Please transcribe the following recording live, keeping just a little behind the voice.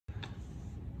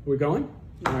We're going?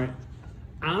 All right.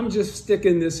 I'm just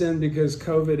sticking this in because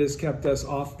COVID has kept us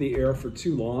off the air for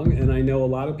too long, and I know a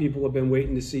lot of people have been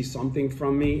waiting to see something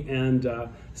from me and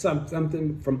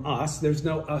something from us. There's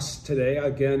no us today.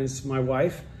 Again, it's my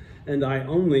wife and I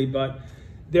only, but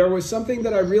there was something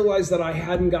that I realized that I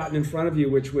hadn't gotten in front of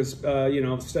you, which was,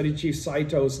 Study Chief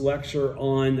Saito's lecture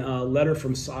on Letter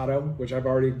from Sado, which I've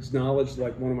already acknowledged,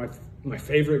 like one of my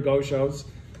favorite Go shows.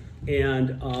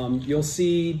 And you'll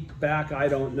see back, I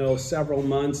don't know, several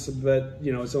months, but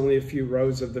it's only a few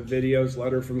rows of the videos,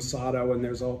 Letter from Sado, and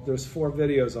there's 4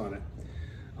 videos on it.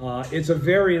 It's a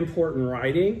very important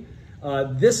writing.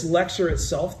 This lecture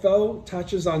itself, though,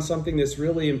 touches on something that's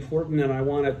really important, and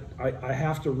I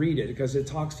have to read it because it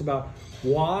talks about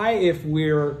why, if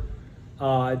we're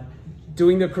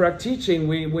doing the correct teaching,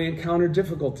 we encounter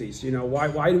difficulties.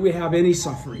 Why do we have any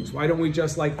sufferings? Why don't we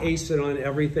just ace it on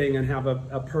everything and have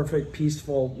a perfect,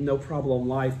 peaceful, no problem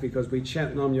life because we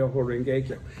chant Nam Myoho Renge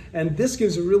Kyo? And this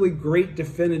gives a really great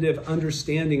definitive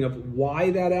understanding of why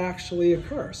that actually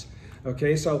occurs.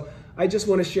 Okay, so I just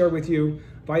want to share with you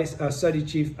Study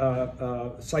Chief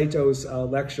Saito's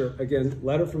lecture. Again,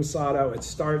 Letter from Sado. It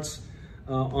starts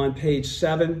on page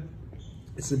 7.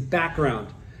 It's the background.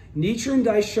 Nichiren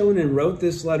Daishonin wrote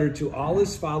this letter to all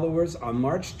his followers on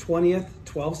March 20th,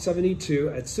 1272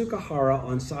 at Tsukahara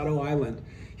on Sado Island.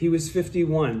 He was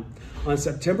 51. On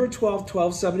September 12,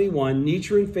 1271,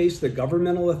 Nichiren faced the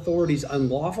governmental authorities'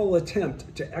 unlawful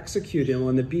attempt to execute him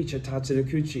on the beach at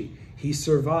Tatsunokuchi. He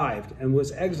survived and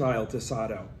was exiled to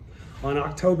Sado. On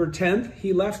October 10th,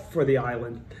 he left for the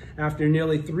island. After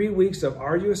nearly 3 weeks of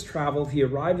arduous travel, he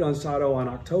arrived on Sado on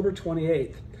October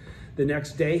 28th. The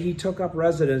next day, he took up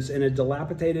residence in a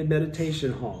dilapidated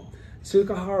meditation hall.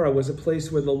 Tsukahara was a place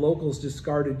where the locals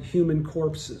discarded human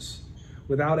corpses.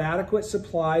 Without adequate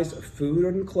supplies of food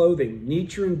and clothing,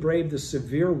 Nichiren braved the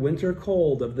severe winter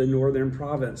cold of the northern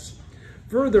province.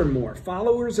 Furthermore,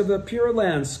 followers of the Pure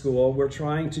Land School were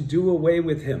trying to do away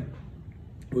with him.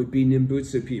 It would be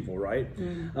Nimbutsu people, right?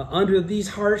 Under these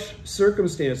harsh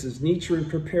circumstances, Nichiren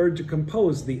prepared to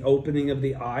compose the opening of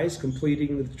the eyes,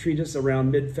 completing the treatise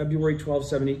around mid-February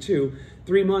 1272,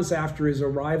 3 months after his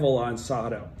arrival on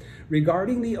Sado.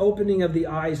 Regarding the opening of the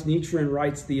eyes, Nichiren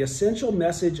writes, the essential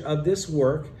message of this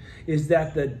work is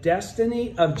that the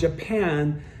destiny of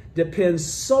Japan depends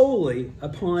solely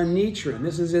upon Nichiren.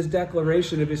 This is his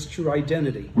declaration of his true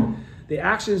identity. The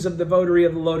actions of the votary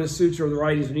of the Lotus Sutra, the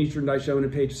writings of Nichiren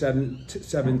Daishonin, page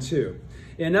 772.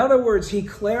 In other words, he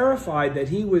clarified that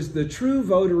he was the true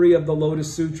votary of the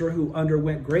Lotus Sutra who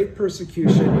underwent great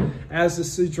persecution, as the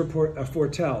sutra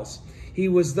foretells. He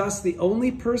was thus the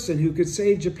only person who could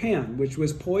save Japan, which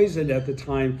was poisoned at the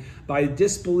time by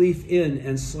disbelief in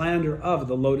and slander of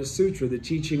the Lotus Sutra, the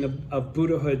teaching of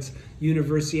Buddhahood's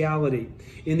universality.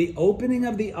 In the opening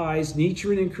of the eyes,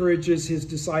 Nichiren encourages his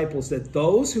disciples that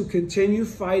those who continue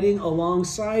fighting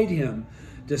alongside him,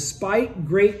 despite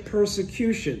great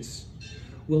persecutions,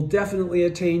 will definitely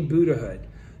attain Buddhahood.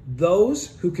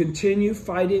 Those who continue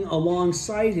fighting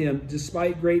alongside him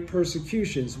despite great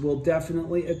persecutions will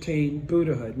definitely attain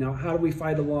Buddhahood. Now, how do we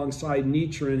fight alongside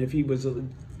Nichiren if he was a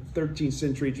 13th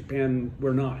century Japan?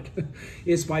 We're not.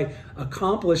 It's by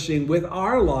accomplishing with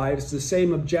our lives the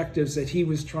same objectives that he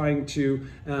was trying to,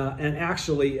 and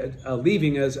actually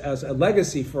leaving as a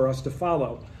legacy for us to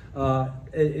follow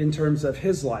in terms of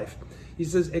his life. He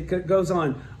says, it goes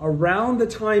on, around the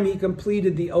time he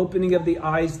completed the opening of the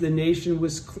eyes, the nation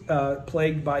was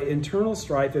plagued by internal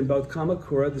strife in both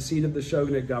Kamakura, the seat of the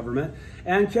shogunate government,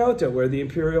 and Kyoto, where the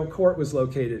imperial court was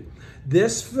located.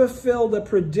 This fulfilled a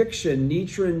prediction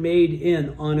Nichiren made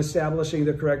on establishing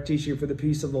the correct teaching for the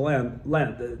peace of the land,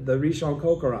 the Rishon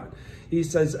Kokoran. He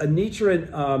says, Nichiren's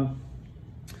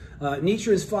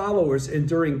followers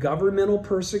enduring governmental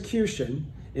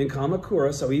persecution in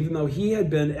Kamakura, so even though he had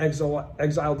been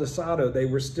exiled to Sado, they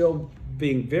were still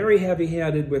being very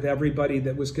heavy-handed with everybody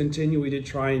that was continuing to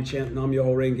try and chant Nam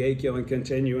Myoho Renge Kyo and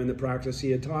continue in the practice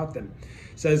he had taught them.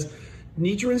 It says,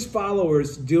 Nichiren's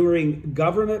followers during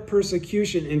government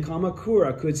persecution in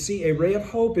Kamakura could see a ray of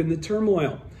hope in the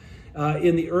turmoil.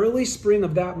 In the early spring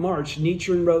of that March,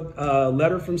 Nichiren wrote a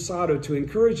letter from Sado to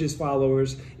encourage his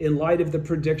followers in light of the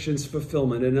prediction's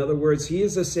fulfillment. In other words, he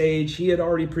is a sage. He had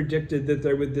already predicted that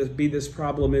there would be this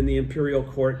problem in the imperial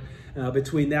court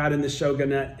between that and the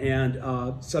shogunate, and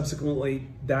subsequently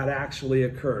that actually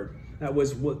occurred. That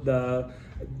was what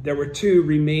there were 2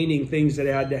 remaining things that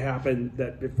had to happen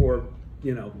that before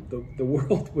the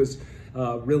world was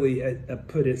really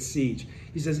put at siege.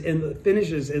 He says,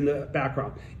 finishes in the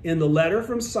background. In the letter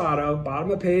from Sado,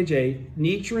 bottom of page 8,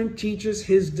 Nichiren teaches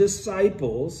his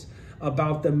disciples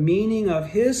about the meaning of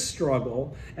his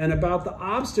struggle and about the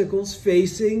obstacles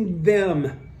facing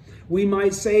them. We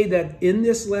might say that in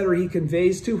this letter he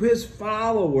conveys to his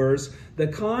followers the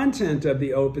content of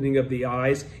the opening of the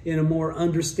eyes in a more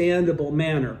understandable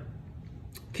manner.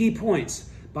 Key points,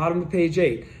 bottom of page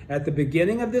 8. At the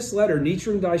beginning of this letter,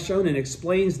 Nichiren Daishonin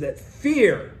explains that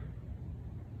fear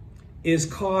is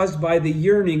caused by the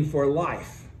yearning for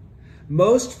life.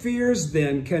 Most fears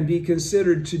then can be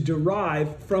considered to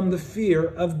derive from the fear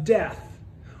of death.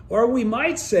 Or we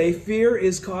might say fear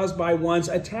is caused by one's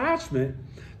attachment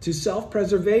to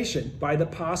self-preservation by the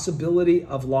possibility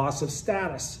of loss of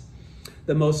status.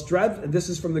 This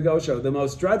is from the Gosho, the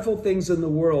most dreadful things in the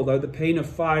world are the pain of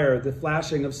fire, the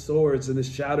flashing of swords, and the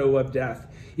shadow of death.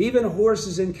 Even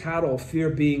horses and cattle fear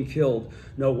being killed.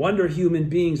 No wonder human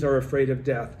beings are afraid of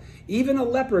death. Even a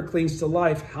leper clings to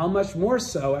life, how much more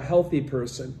so a healthy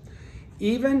person?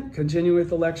 Continuing with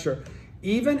the lecture,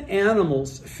 even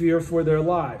animals fear for their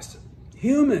lives.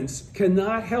 Humans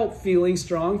cannot help feeling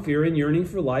strong fear and yearning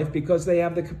for life because they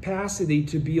have the capacity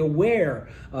to be aware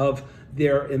of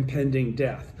their impending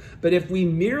death. But if we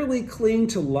merely cling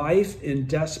to life in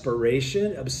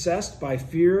desperation, obsessed by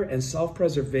fear and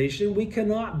self-preservation, we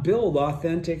cannot build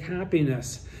authentic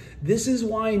happiness. This is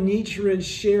why Nichiren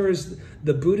shares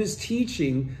the Buddha's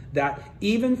teaching that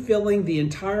even filling the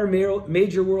entire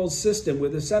major world system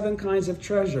with the 7 kinds of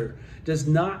treasure does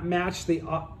not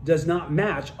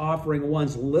match offering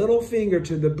one's little finger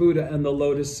to the Buddha and the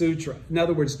Lotus Sutra. In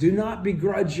other words, do not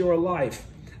begrudge your life.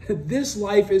 This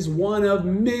life is one of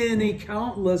many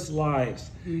countless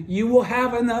lives. You will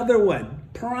have another one.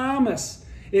 Promise.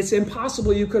 It's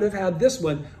impossible you could have had this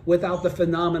one without the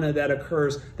phenomena that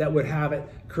occurs that would have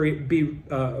it be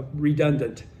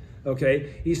redundant.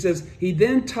 Okay? He says, he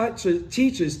then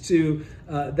teaches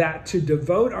that to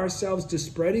devote ourselves to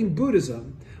spreading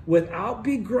Buddhism without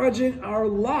begrudging our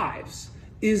lives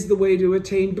is the way to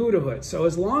attain Buddhahood. So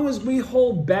as long as we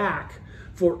hold back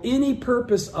for any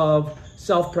purpose of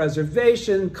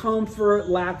self-preservation, comfort,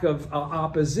 lack of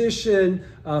opposition,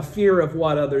 fear of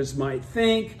what others might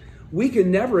think, we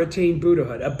can never attain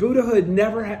Buddhahood. A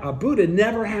Buddha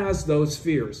never has those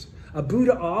fears. A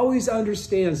Buddha always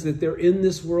understands that they're in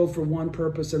this world for one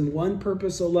purpose and one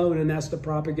purpose alone, and that's to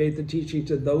propagate the teaching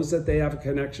to those that they have a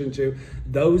connection to,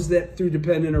 those that through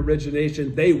dependent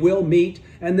origination they will meet,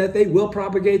 and that they will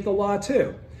propagate the law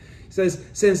too. He says,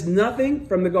 since nothing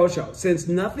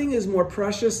is more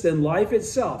precious than life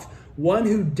itself, one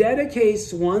who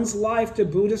dedicates one's life to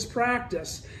Buddhist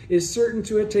practice is certain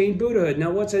to attain Buddhahood.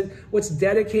 Now, what's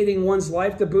dedicating one's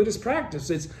life to Buddhist practice?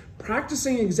 It's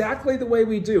practicing exactly the way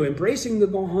we do, embracing the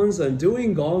Gohonzon,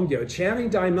 doing Gongyo, chanting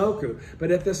Daimoku,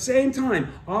 but at the same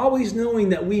time, always knowing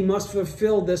that we must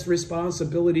fulfill this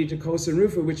responsibility to Kosen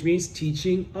Rufu, which means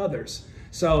teaching others.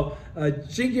 So,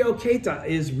 Jigyo Keita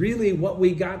is really what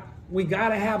we got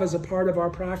to have as a part of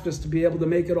our practice to be able to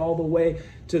make it all the way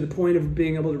to the point of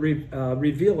being able to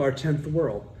reveal our 10th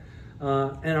world.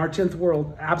 And our 10th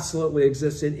world absolutely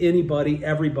exists in anybody,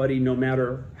 everybody, no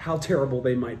matter how terrible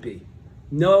they might be.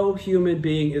 No human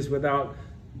being is without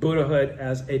Buddhahood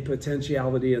as a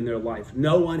potentiality in their life.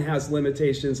 No one has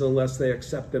limitations unless they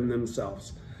accept them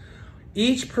themselves.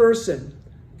 Each person,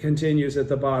 continues at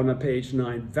the bottom of page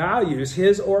 9, values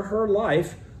his or her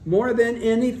life more than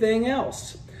anything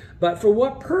else. But for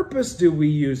what purpose do we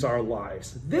use our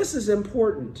lives? This is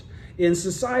important. In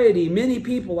society, many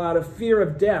people, out of fear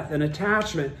of death and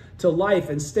attachment to life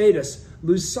and status,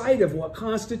 lose sight of what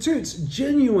constitutes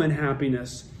genuine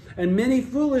happiness. And many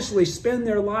foolishly spend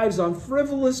their lives on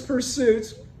frivolous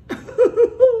pursuits,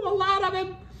 a lot of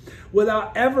them,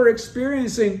 without ever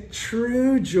experiencing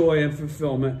true joy and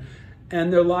fulfillment.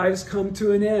 And their lives come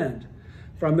to an end.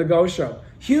 From the Gosho,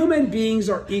 human beings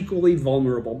are equally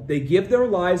vulnerable. They give their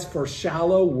lives for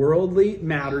shallow worldly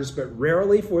matters, but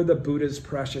rarely for the Buddha's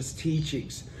precious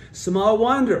teachings. Small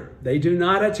wonder they do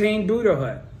not attain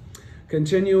Buddhahood.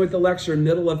 Continue with the lecture,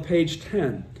 middle of page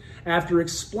 10. After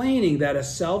explaining that a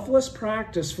selfless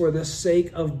practice for the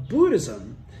sake of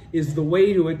Buddhism is the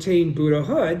way to attain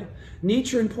Buddhahood,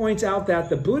 Nichiren points out that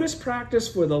the Buddhist practice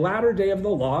for the latter day of the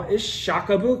law is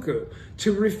shakabuku,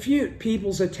 to refute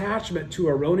people's attachment to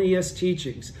erroneous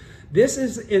teachings. This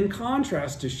is in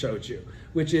contrast to shoju,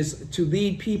 which is to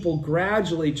lead people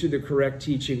gradually to the correct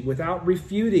teaching without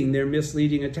refuting their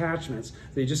misleading attachments.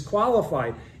 They just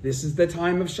qualify. This is the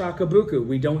time of shakabuku.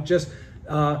 We don't just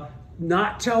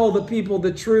not tell the people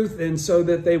the truth and so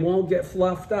that they won't get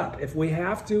fluffed up. If we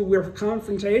have to, we're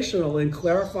confrontational in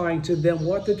clarifying to them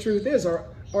what the truth is.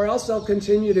 or else they'll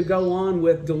continue to go on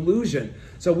with delusion.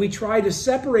 So we try to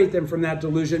separate them from that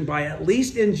delusion by at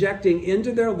least injecting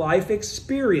into their life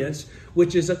experience,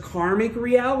 which is a karmic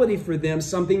reality for them,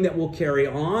 something that will carry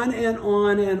on and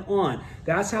on and on.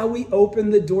 That's how we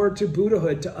open the door to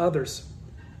Buddhahood to others.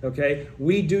 Okay,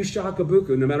 we do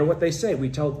shakabuku no matter what they say. We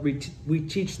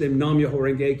teach them Nam Myoho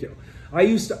Renge Kyo. I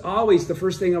used to always, the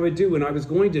first thing I would do when I was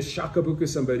going to shakabuku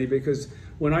somebody, because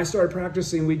when I started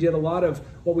practicing, we did a lot of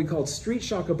what we called street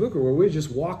shakabuku, where we would just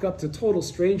walk up to total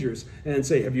strangers and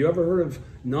say, have you ever heard of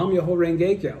Nam Myoho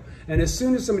Renge Kyo? And as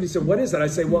soon as somebody said, what is that? I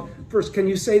say, well, first, can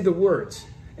you say the words?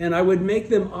 And I would make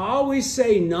them always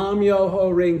say Nam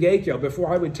Myoho Renge Kyo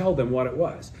before I would tell them what it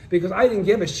was. Because I didn't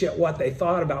give a shit what they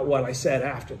thought about what I said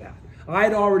after that.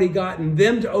 I'd already gotten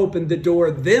them to open the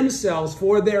door themselves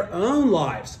for their own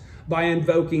lives by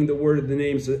invoking the word of the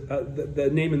names, the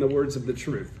name and the words of the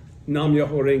truth. Nam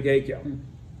Myoho Renge Kyo.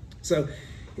 So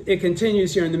it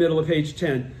continues here in the middle of page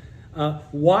 10.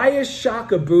 Why is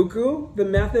shakabuku the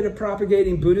method of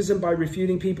propagating Buddhism by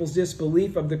refuting people's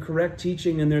disbelief of the correct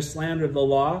teaching and their slander of the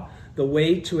law, the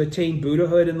way to attain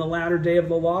Buddhahood in the latter day of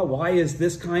the law? Why is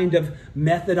this kind of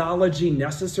methodology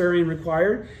necessary and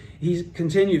required? He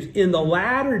continues, in the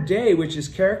latter day, which is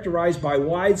characterized by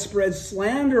widespread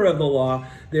slander of the law,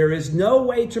 there is no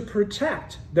way to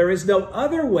protect, there is no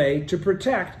other way to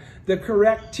protect the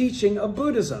correct teaching of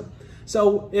Buddhism.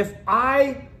 So if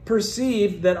I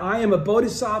perceive that I am a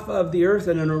bodhisattva of the earth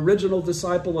and an original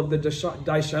disciple of the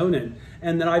Daishonin,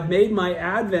 and that I've made my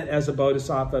advent as a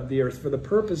bodhisattva of the earth for the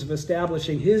purpose of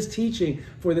establishing his teaching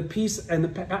for the peace and the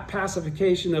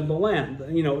pacification of the land,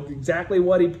 you know, exactly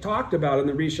what he talked about in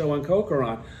the Risho and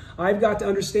Kokoran. I've got to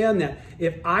understand that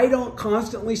if I don't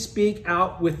constantly speak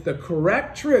out with the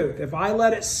correct truth, if I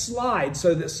let it slide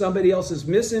so that somebody else's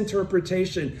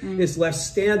misinterpretation is left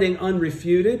standing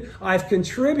unrefuted, I've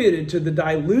contributed to the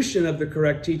dilution of the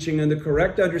correct teaching and the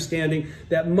correct understanding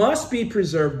that must be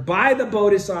preserved by the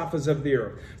bodhisattvas of the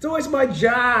earth. It's always my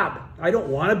job. I don't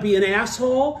want to be an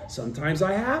asshole. Sometimes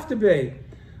I have to be.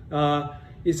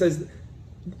 He says,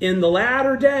 in the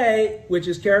latter day, which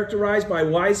is characterized by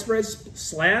widespread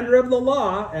slander of the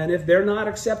law, and if they're not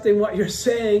accepting what you're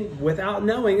saying without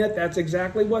knowing it, that's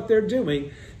exactly what they're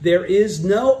doing. There is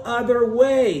no other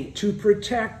way to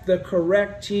protect the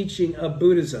correct teaching of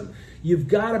Buddhism. You've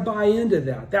got to buy into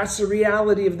that. That's the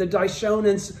reality of the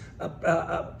Daishonin's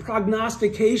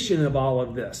prognostication of all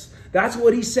of this. That's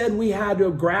what he said we had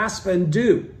to grasp and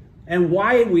do, and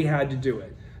why we had to do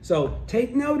it. So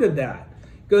take note of that.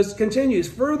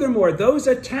 Continues, furthermore, those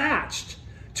attached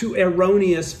to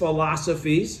erroneous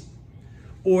philosophies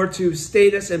or to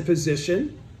status and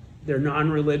position, they're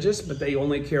non-religious, but they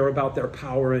only care about their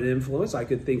power and influence. I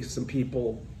could think of some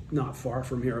people not far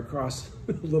from here across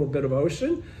a little bit of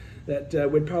ocean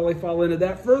that would probably fall into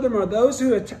that. Furthermore, those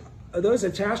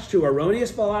attached to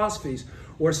erroneous philosophies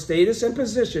or status and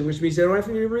position, which means they don't have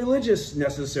to be religious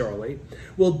necessarily,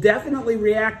 will definitely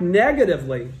react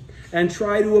negatively and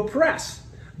try to oppress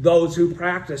those who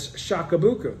practice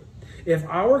shakabuku. If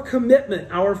our commitment,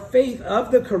 our faith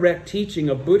of the correct teaching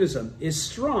of Buddhism is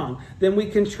strong, then we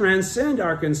can transcend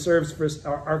our concerns for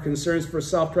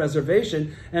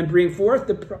self-preservation and bring forth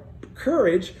the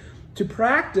courage to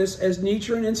practice as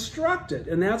Nichiren instructed.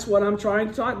 And that's what I'm trying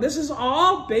to talk. This is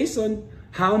all based on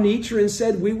how Nichiren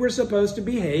said we were supposed to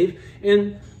behave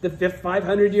in the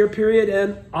 500-year period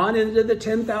and on into the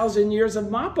 10,000 years of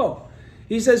Mappo.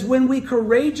 He says, when we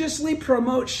courageously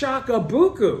promote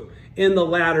shakabuku in the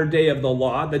latter day of the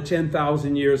law, the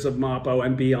 10,000 years of Mappo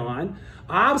and beyond,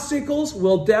 obstacles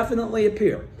will definitely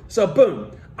appear. So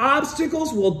boom,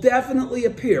 obstacles will definitely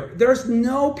appear. There's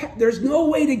no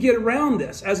way to get around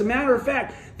this. As a matter of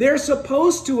fact, they're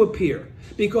supposed to appear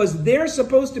because they're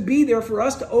supposed to be there for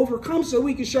us to overcome so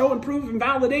we can show and prove and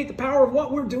validate the power of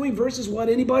what we're doing versus what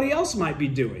anybody else might be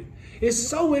doing. It's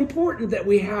so important that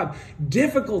we have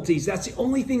difficulties. That's the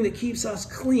only thing that keeps us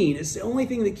clean. It's the only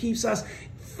thing that keeps us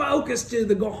focused to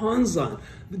the Gohanzan.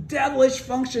 The devilish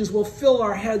functions will fill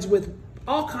our heads with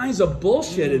all kinds of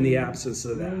bullshit in the absence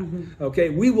of that.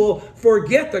 Okay, we will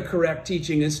forget the correct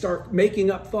teaching and start making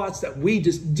up thoughts that we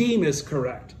just deem as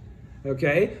correct.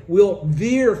 Okay, we'll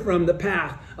veer from the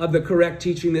path of the correct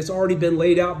teaching that's already been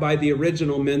laid out by the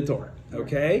original mentor.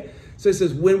 Okay, so it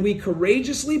says, when we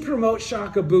courageously promote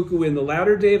shakabuku in the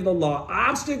latter day of the law,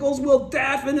 obstacles will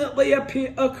definitely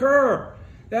occur.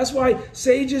 That's why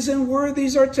sages and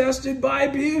worthies are tested by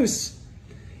abuse.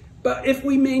 But if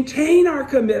we maintain our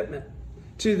commitment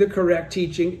to the correct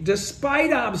teaching,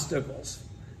 despite obstacles,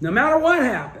 no matter what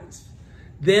happens,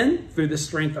 then through the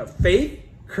strength of faith,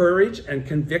 courage, and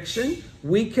conviction,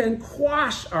 we can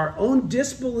quash our own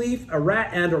disbelief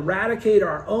and eradicate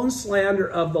our own slander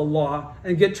of the law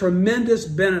and get tremendous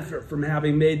benefit from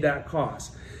having made that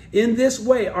cause. In this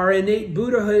way, our innate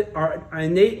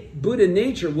Buddha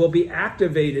nature will be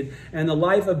activated and the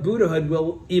life of Buddhahood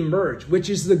will emerge, which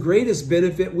is the greatest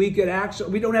benefit we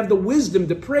don't have the wisdom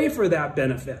to pray for that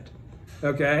benefit,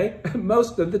 okay,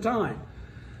 most of the time.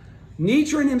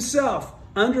 Nichiren himself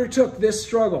undertook this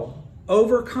struggle,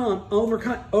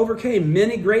 overcame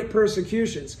many great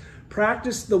persecutions,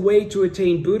 practiced the way to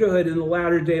attain Buddhahood in the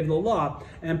latter day of the law,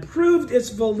 and proved its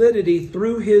validity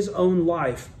through his own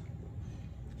life.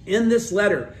 In this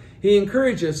letter, he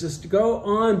encourages us to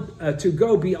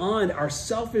go beyond our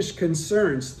selfish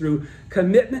concerns through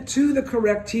commitment to the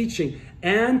correct teaching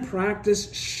and practice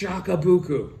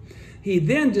shakabuku. He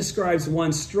then describes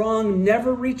one's strong,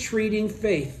 never-retreating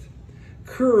faith,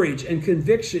 courage, and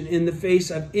conviction in the face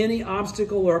of any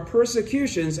obstacle or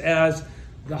persecutions as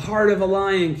the heart of a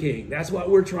lion king. That's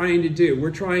what we're trying to do. We're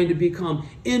trying to become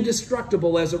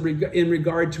indestructible in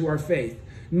regard to our faith.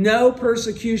 No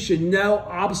persecution, no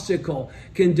obstacle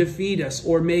can defeat us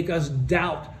or make us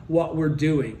doubt what we're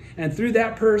doing. And through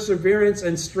that perseverance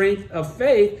and strength of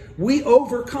faith, we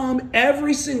overcome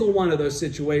every single one of those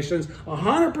situations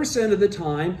 100% of the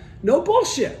time. No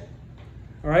bullshit.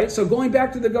 All right, so going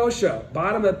back to the Gosho,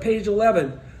 bottom of page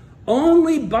 11,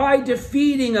 only by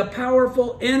defeating a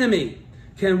powerful enemy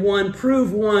can one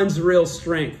prove one's real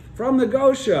strength. From the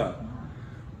Gosho.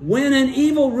 When an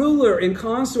evil ruler in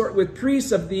consort with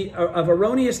priests of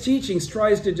erroneous teachings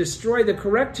tries to destroy the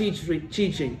correct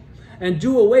teaching and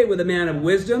do away with a man of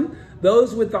wisdom,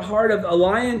 those with the heart of a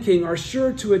lion king are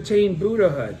sure to attain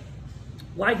Buddhahood.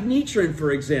 Like Nichiren,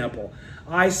 for example,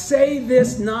 I say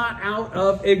this not out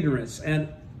of ignorance, and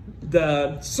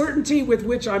the certainty with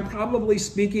which I'm probably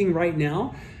speaking right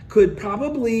now could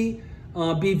probably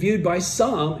be viewed by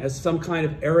some as some kind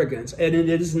of arrogance, and it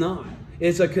is not.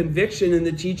 It's a conviction in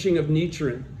the teaching of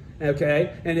Nichiren,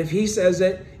 okay? And if he says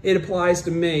it, it applies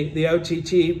to me. The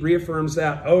OTT reaffirms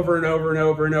that over and over and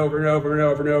over and over and over and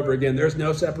over and over again. There's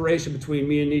no separation between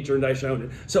me and Nichiren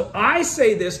Daishonin. So I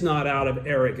say this not out of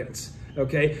arrogance,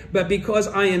 okay? But because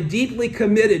I am deeply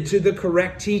committed to the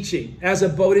correct teaching as a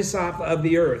bodhisattva of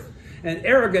the earth. An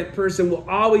arrogant person will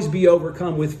always be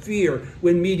overcome with fear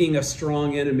when meeting a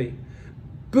strong enemy.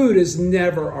 Buddhas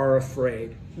never are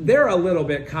afraid. They're a little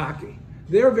bit cocky.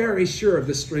 They're very sure of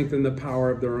the strength and the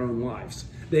power of their own lives.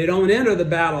 They don't enter the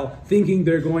battle thinking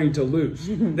they're going to lose.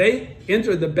 They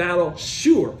enter the battle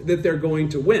sure that they're going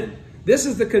to win. This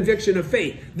is the conviction of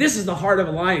faith. This is the heart of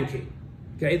a lion king.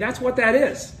 Okay, that's what that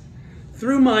is.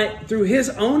 Through his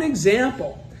own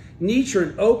example,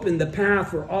 Nichiren opened the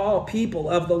path for all people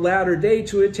of the latter day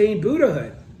to attain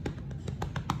Buddhahood.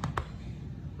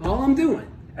 All I'm doing,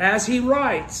 as he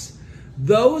writes,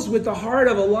 those with the heart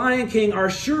of a lion king are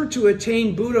sure to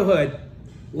attain Buddhahood,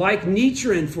 like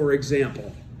Nichiren, for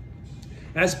example.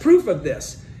 As proof of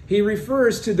this, he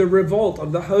refers to the revolt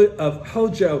of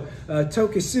Hojo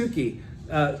Tokesuke,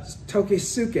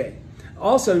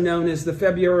 also known as the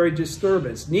February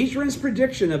disturbance. Nichiren's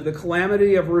prediction of the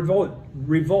calamity of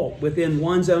revolt within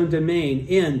one's own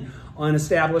domain on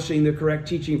establishing the correct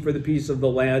teaching for the peace of the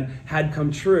land had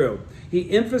come true.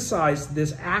 He emphasized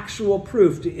this actual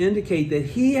proof to indicate that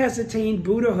he has attained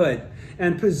Buddhahood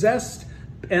and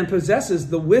possesses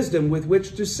the wisdom with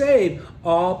which to save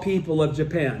all people of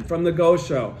Japan. From the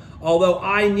Gosho, although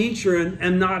I, Nichiren,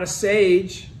 am not a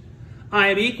sage, I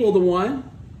am equal to one.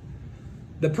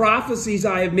 The prophecies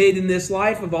I have made in this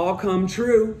life have all come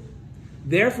true.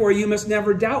 Therefore, you must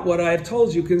never doubt what I have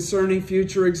told you concerning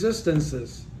future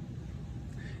existences.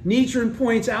 Nichiren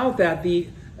points out that the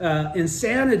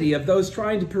insanity of those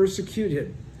trying to persecute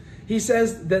him. He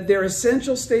says that their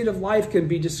essential state of life can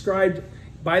be described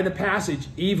by the passage,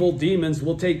 evil demons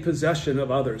will take possession of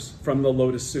others, from the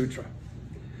Lotus Sutra.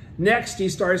 Next, he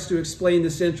starts to explain the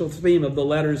central theme of the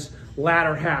letter's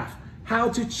latter half, how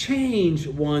to change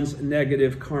one's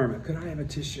negative karma. Could I have a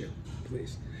tissue,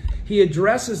 please? He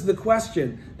addresses the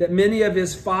question that many of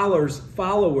his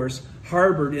followers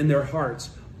harbored in their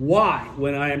hearts. Why,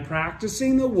 when I am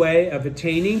practicing the way of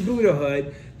attaining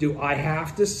Buddhahood, do I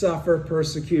have to suffer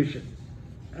persecution?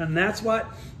 And that's what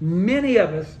many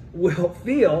of us will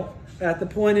feel at the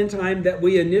point in time that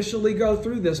we initially go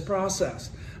through this process.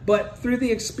 But through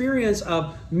the experience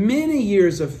of many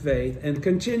years of faith and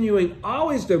continuing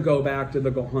always to go back to the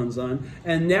Gohonzon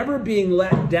and never being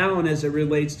let down as it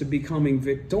relates to becoming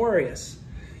victorious,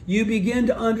 you begin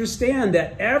to understand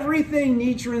that everything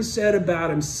Nichiren said about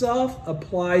himself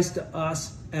applies to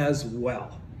us as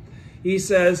well. He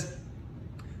says,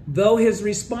 through his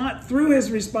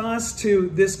response to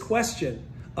this question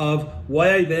of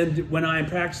why then, when I am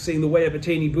practicing the way of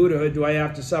attaining Buddhahood, do I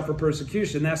have to suffer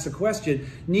persecution? That's the question.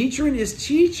 Nichiren is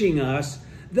teaching us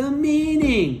the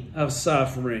meaning of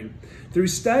suffering. Through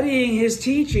studying his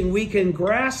teaching, we can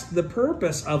grasp the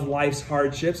purpose of life's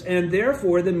hardships and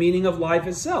therefore the meaning of life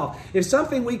itself. If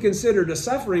something we considered a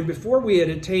suffering before we had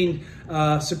attained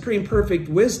supreme perfect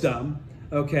wisdom,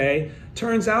 okay,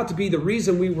 turns out to be the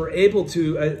reason we were able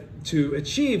to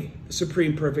achieve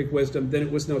supreme perfect wisdom, then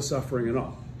it was no suffering at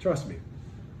all. Trust me.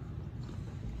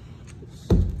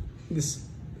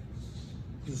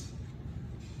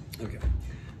 Okay.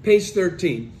 Page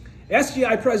 13.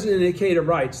 SGI President Ikeda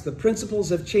writes, the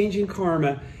principles of changing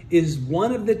karma is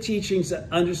one of the teachings that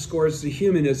underscores the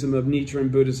humanism of Nichiren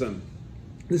Buddhism.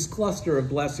 This cluster of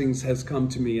blessings has come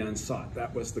to me unsought.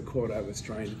 That was the quote I was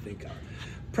trying to think of.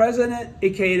 President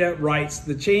Ikeda writes,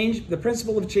 the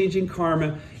principle of changing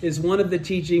karma is one of the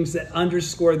teachings that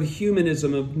underscore the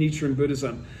humanism of Nichiren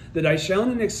Buddhism. The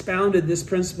Daishonin expounded this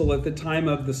principle at the time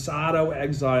of the Sado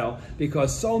exile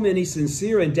because so many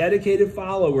sincere and dedicated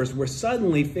followers were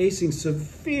suddenly facing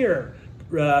severe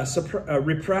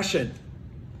repression.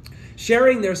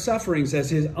 Sharing their sufferings as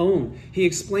his own, he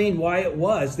explained why it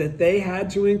was that they had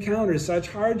to encounter such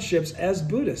hardships as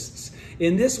Buddhists.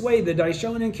 In this way, the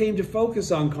Daishonin came to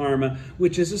focus on karma,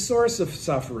 which is a source of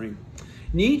suffering.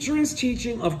 Nichiren's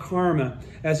teaching of karma,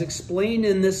 as explained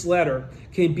in this letter,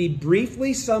 can be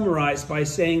briefly summarized by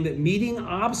saying that meeting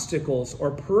obstacles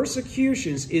or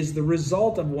persecutions is the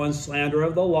result of one's slander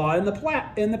of the law in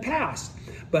the past.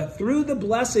 But through the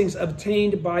blessings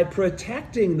obtained by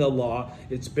protecting the law,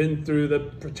 it's been through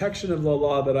the protection of the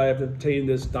law that I have obtained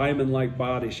this diamond-like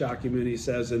body, Shakyamuni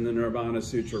says in the Nirvana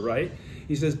Sutra, right?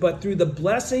 He says, but through the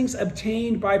blessings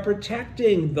obtained by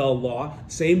protecting the law,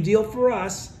 same deal for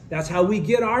us, that's how we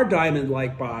get our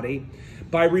diamond-like body.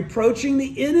 By reproaching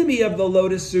the enemy of the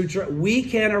Lotus Sutra, we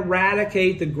can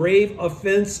eradicate the grave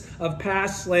offense of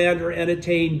past slander and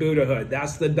attain Buddhahood.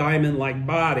 That's the diamond-like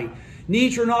body.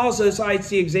 Nichiren also cites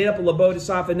the example of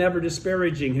Bodhisattva Never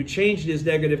Disparaging, who changed his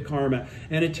negative karma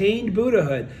and attained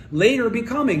Buddhahood, later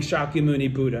becoming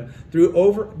Shakyamuni Buddha through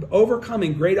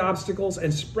overcoming great obstacles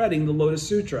and spreading the Lotus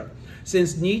Sutra.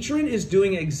 Since Nichiren is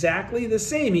doing exactly the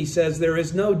same, he says there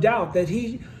is no doubt that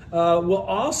he will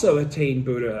also attain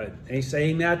Buddhahood. And he's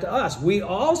saying that to us. We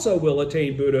also will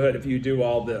attain Buddhahood if you do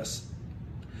all this.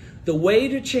 The way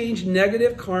to change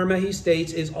negative karma, he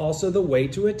states, is also the way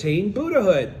to attain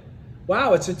Buddhahood.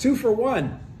 Wow, it's a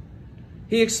 2-for-1.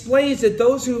 He explains that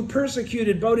those who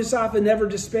persecuted Bodhisattva Never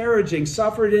Disparaging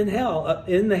suffered in hell,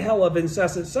 in the hell of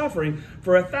incessant suffering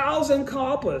for 1,000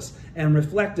 kalpas and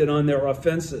reflected on their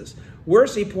offenses.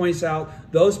 Worse, he points out,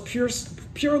 those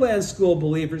Pure Land School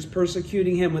believers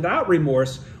persecuting him without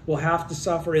remorse will have to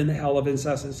suffer in the hell of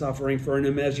incessant suffering for an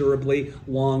immeasurably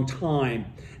long time.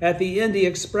 At the end, he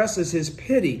expresses his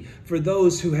pity for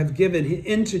those who have given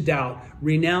into doubt,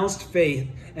 renounced faith,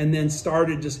 and then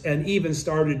started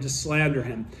to slander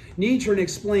him. Nichiren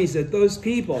explains that those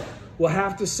people will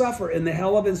have to suffer in the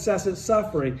hell of incessant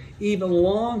suffering even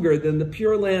longer than the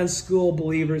Pure Land School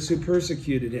believers who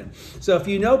persecuted him. So if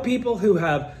you know people who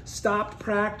have stopped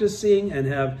practicing and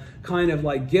have kind of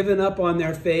like given up on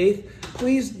their faith,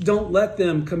 please don't let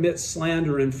them commit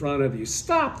slander in front of you.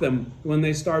 Stop them when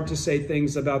they start to say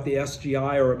things about the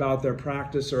SGI or about their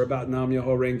practice or about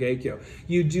Nam-myoho Renge-kyo.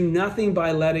 You do nothing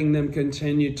by letting them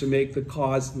continue to make the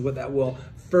cause that will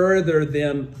further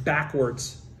them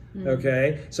backwards.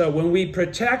 Okay, so when we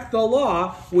protect the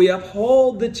law, we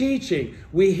uphold the teaching.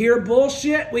 We hear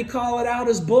bullshit, we call it out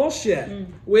as bullshit.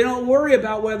 We don't worry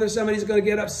about whether somebody's going to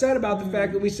get upset about the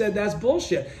fact that we said that's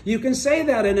bullshit. You can say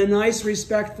that in a nice,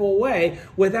 respectful way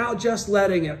without just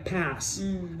letting it pass.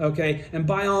 Okay, and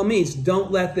by all means, don't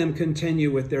let them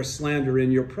continue with their slander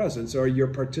in your presence or you're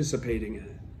participating in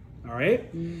it. All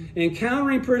right?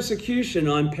 Encountering persecution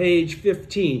on page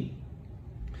 15.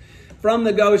 From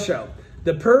the Gosho.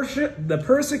 The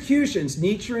persecutions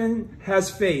Nichiren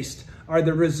has faced are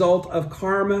the result of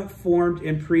karma formed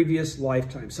in previous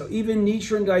lifetimes. So even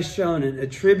Nichiren Daishonin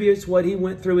attributes what he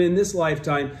went through in this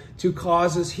lifetime to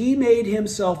causes he made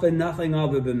himself and nothing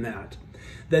other than that.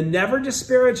 The Never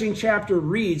Disparaging chapter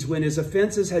reads when his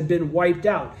offenses had been wiped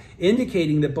out,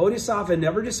 indicating that Bodhisattva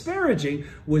Never Disparaging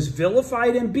was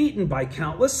vilified and beaten by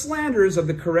countless slanders of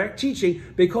the correct teaching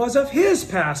because of his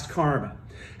past karma.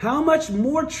 How much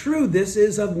more true this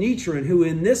is of Nichiren, who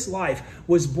in this life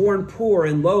was born poor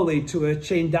and lowly to a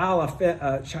Chandala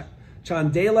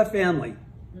family.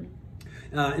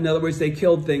 In other words, they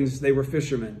killed things, they were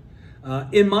fishermen.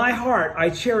 In my heart, I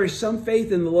cherish some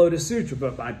faith in the Lotus Sutra,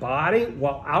 but my body,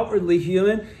 while outwardly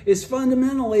human, is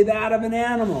fundamentally that of an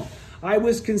animal. I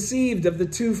was conceived of the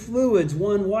two fluids,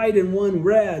 one white and one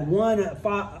red, one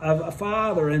of a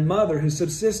father and mother who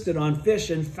subsisted on fish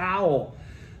and fowl.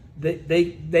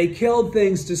 They killed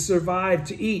things to survive,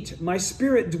 to eat. My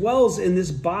spirit dwells in this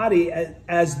body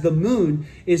as the moon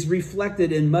is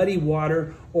reflected in muddy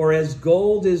water, or as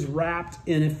gold is wrapped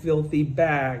in a filthy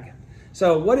bag.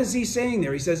 So what is he saying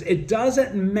there? He says, it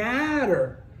doesn't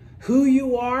matter who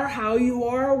you are, how you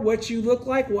are, what you look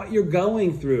like, what you're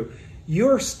going through.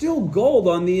 You're still gold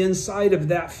on the inside of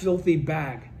that filthy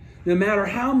bag. No matter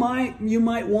how you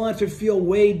might want to feel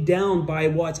weighed down by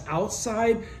what's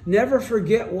outside, never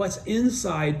forget what's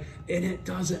inside, and it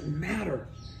doesn't matter.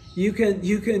 You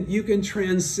can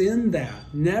transcend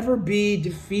that. Never be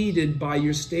defeated by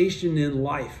your station in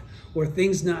life or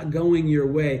things not going your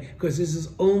way, because this is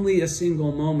only a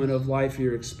single moment of life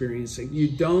you're experiencing. You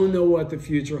don't know what the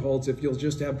future holds if you'll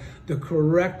just have the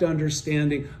correct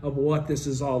understanding of what this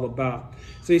is all about.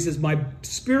 So he says, my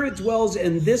spirit dwells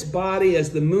in this body as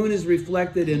the moon is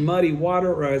reflected in muddy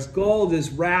water, or as gold is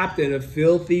wrapped in a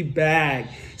filthy bag.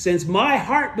 Since my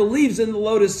heart believes in the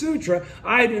Lotus Sutra,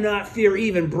 I do not fear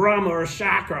even Brahma or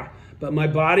Chakra, but my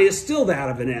body is still that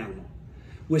of an animal.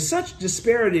 With such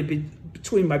disparity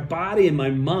between my body and my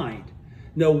mind,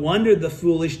 no wonder the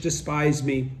foolish despise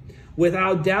me.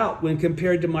 Without doubt, when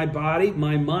compared to my body,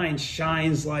 my mind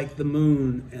shines like the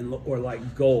moon or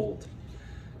like gold.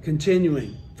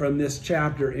 Continuing from this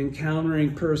chapter,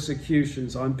 Encountering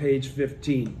Persecutions on page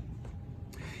 15.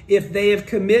 If they have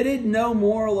committed no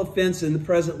moral offense in the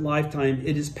present lifetime,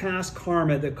 it is past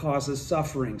karma that causes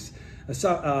sufferings.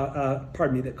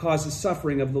 That causes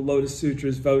suffering of the Lotus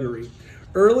Sutra's votary.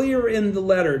 Earlier in the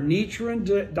letter, Nichiren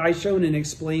Daishonin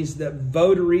explains that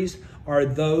votaries are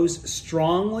those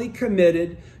strongly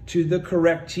committed to the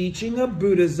correct teaching of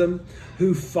Buddhism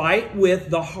who fight with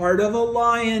the heart of a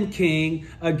lion king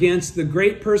against the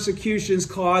great persecutions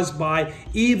caused by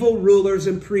evil rulers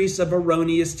and priests of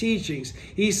erroneous teachings.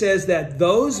 He says that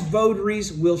those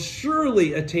votaries will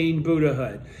surely attain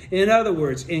Buddhahood. In other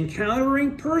words,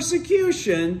 encountering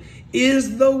persecution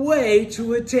is the way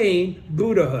to attain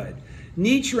Buddhahood.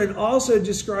 Nichiren also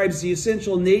describes the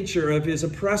essential nature of his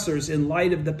oppressors in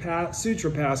light of the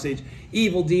sutra passage,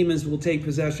 evil demons will take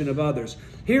possession of others.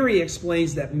 Here he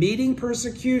explains that meeting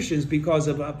persecutions because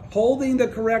of upholding the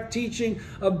correct teaching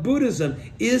of Buddhism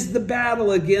is the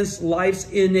battle against life's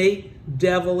innate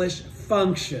devilish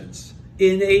functions.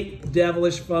 Innate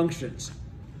devilish functions.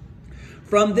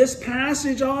 From this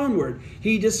passage onward,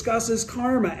 he discusses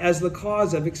karma as the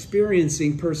cause of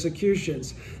experiencing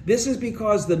persecutions. This is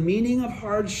because the meaning of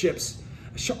hardship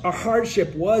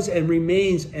was and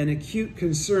remains an acute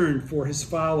concern for his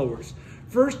followers.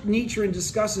 First, Nichiren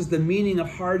discusses the meaning of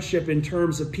hardship in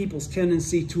terms of people's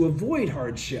tendency to avoid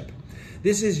hardship.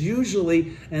 This is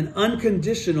usually an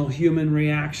unconditional human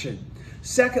reaction.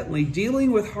 Secondly,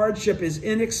 dealing with hardship is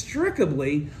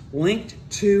inextricably linked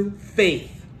to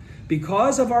faith.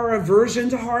 Because of our aversion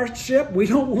to hardship, we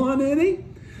don't want any.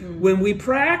 When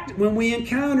we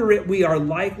encounter it, we are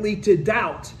likely to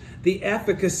doubt the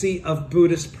efficacy of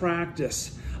Buddhist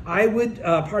practice. I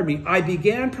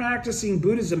began practicing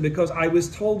Buddhism because I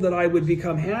was told that I would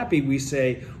become happy, we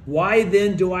say. Why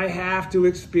then do I have to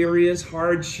experience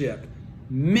hardship?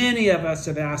 Many of us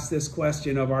have asked this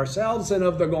question of ourselves and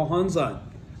of the Gohonzon,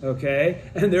 okay?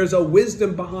 And there's a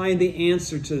wisdom behind the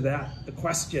answer to the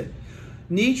question.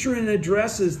 Nichiren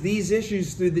addresses these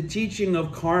issues through the teaching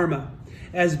of karma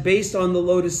as based on the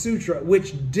Lotus Sutra,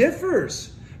 which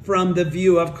differs from the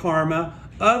view of karma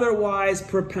otherwise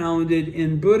propounded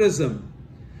in Buddhism.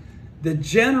 The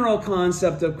general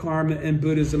concept of karma in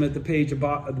Buddhism at the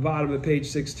bottom of page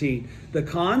 16. The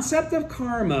concept of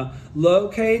karma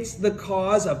locates the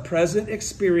cause of present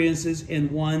experiences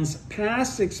in one's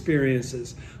past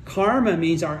experiences. Karma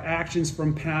means our actions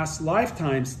from past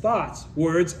lifetimes, thoughts,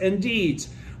 words, and deeds,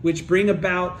 which bring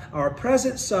about our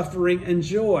present suffering and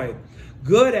joy.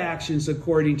 Good actions,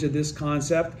 according to this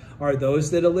concept, are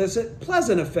those that elicit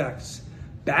pleasant effects.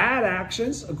 Bad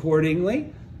actions,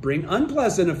 accordingly, bring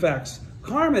unpleasant effects.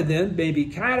 Karma then may be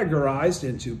categorized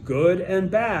into good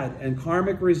and bad, and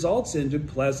karmic results into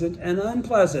pleasant and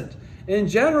unpleasant. In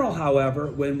general, however,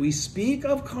 when we speak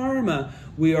of karma,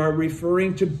 we are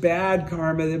referring to bad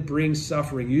karma that brings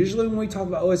suffering. Usually when we talk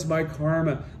about, oh, it's my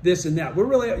karma, this and that, we're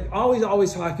really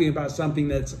always talking about something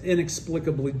that's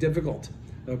inexplicably difficult,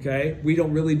 Okay, we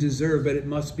don't really deserve, but it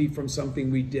must be from something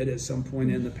we did at some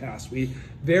point in the past. We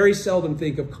very seldom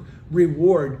think of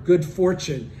reward, good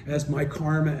fortune, as my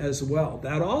karma as well.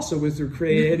 That also was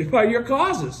created by your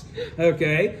causes.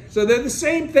 Okay, so they're the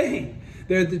same thing.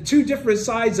 They're the two different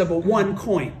sides of a one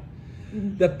coin.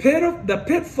 The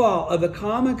pitfall of the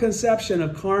common conception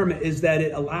of karma is that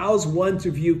it allows one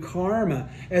to view karma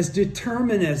as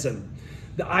determinism.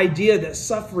 The idea that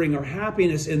suffering or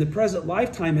happiness in the present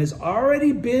lifetime has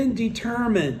already been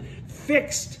determined,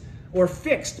 fixed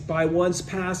by one's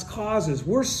past causes.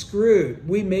 We're screwed.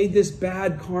 We made this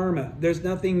bad karma. There's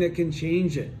nothing that can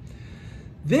change it.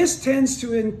 This tends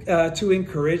to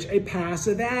encourage a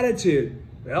passive attitude.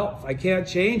 Well, if I can't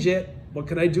change it, what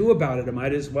can I do about it? I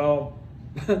might as well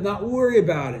not worry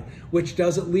about it, which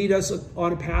doesn't lead us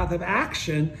on a path of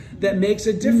action that makes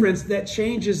a difference, that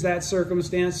changes that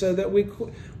circumstance, so that we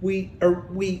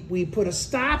put a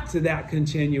stop to that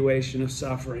continuation of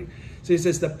suffering. So he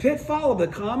says the pitfall of the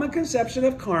common conception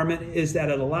of karma is that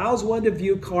it allows one to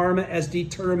view karma as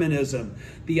determinism.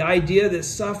 The idea that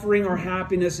suffering or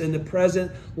happiness in the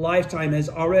present lifetime has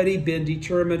already been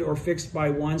determined or fixed by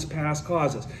one's past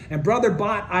causes. And Brother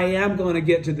Bott, I am going to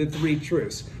get to the three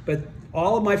truths, but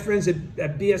all of my friends at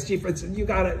BSG friends, you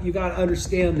gotta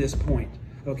understand this point.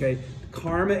 Okay,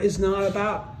 karma is not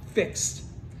about fixed.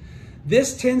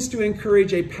 This tends to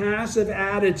encourage a passive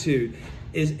attitude.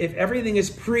 Is if everything is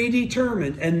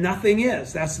predetermined and nothing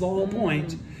is, that's the whole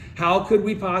point. How could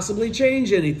we possibly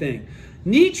change anything?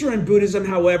 Nichiren Buddhism,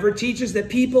 however, teaches that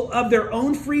people of their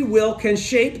own free will can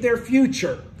shape their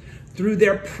future through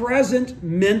their present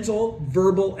mental,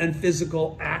 verbal, and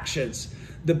physical actions.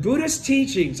 The Buddhist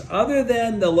teachings, other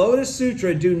than the Lotus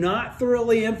Sutra, do not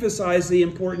thoroughly emphasize the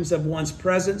importance of one's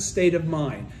present state of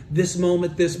mind. This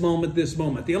moment, this moment, this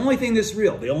moment. The only thing that's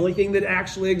real, the only thing that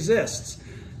actually exists.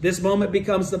 This moment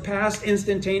becomes the past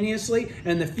instantaneously,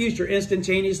 and the future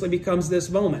instantaneously becomes this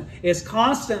moment. It's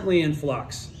constantly in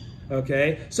flux.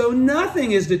 Okay? So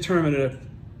nothing is determinative.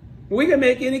 We can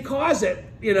make any cause at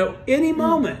any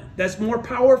moment that's more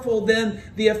powerful than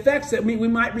the effects that we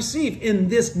might receive in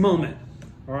this moment.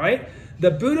 All right?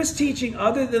 The Buddhist teaching,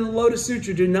 other than the Lotus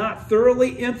Sutra, do not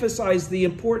thoroughly emphasize the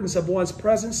importance of one's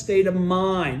present state of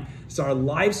mind. It's our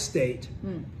life state.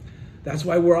 That's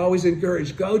why we're always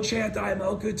encouraged, go chant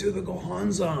Daimoku to the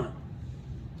Gohonzon.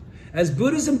 As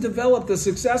Buddhism developed, the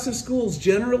successive schools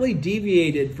generally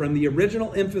deviated from the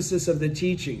original emphasis of the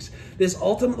teachings. This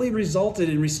ultimately resulted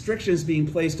in restrictions being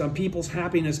placed on people's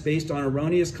happiness based on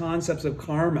erroneous concepts of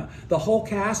karma. The whole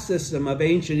caste system of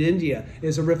ancient India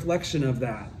is a reflection of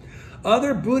that.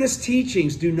 Other Buddhist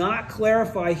teachings do not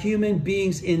clarify human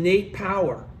beings' innate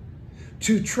power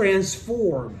to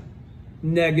transform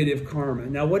negative karma.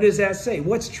 Now, what does that say?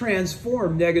 What's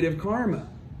transform negative karma?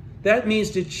 That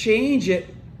means to change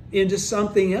it into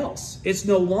something else. It's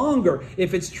no longer,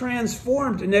 if it's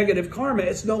transformed negative karma,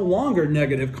 it's no longer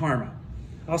negative karma.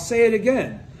 I'll say it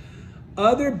again.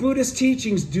 Other Buddhist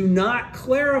teachings do not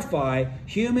clarify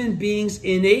human beings'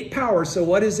 innate power. So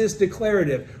what is this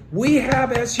declarative? We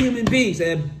have as human beings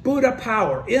a Buddha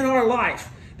power in our life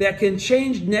that can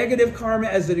change negative karma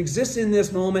as it exists in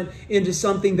this moment into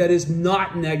something that is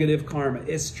not negative karma.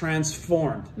 It's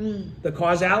transformed. The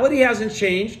causality hasn't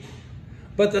changed,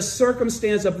 but the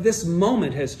circumstance of this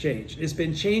moment has changed. It's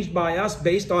been changed by us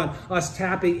based on us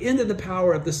tapping into the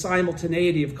power of the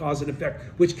simultaneity of cause and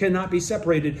effect, which cannot be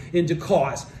separated into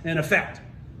cause and effect.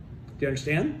 Do you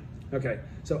understand? Okay.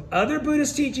 So other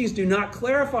Buddhist teachings do not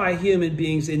clarify human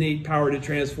beings' innate power to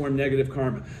transform negative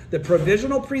karma. The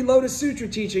provisional pre-Lotus Sutra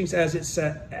teachings, as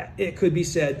it could be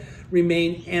said,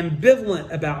 remain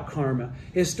ambivalent about karma.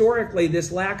 Historically,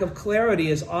 this lack of clarity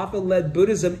has often led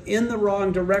Buddhism in the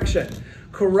wrong direction.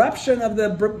 Corruption of the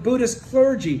Buddhist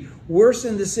clergy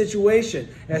worsened the situation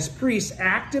as priests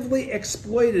actively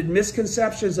exploited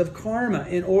misconceptions of karma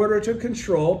in order to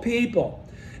control people.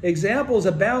 Examples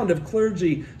abound of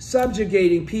clergy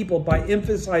subjugating people by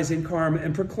emphasizing karma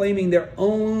and proclaiming their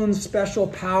own special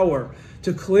power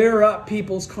to clear up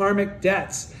people's karmic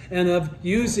debts, and of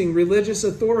using religious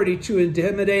authority to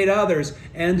intimidate others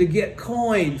and to get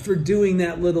coin for doing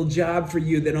that little job for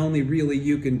you that only really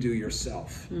you can do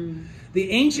yourself. The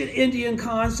ancient Indian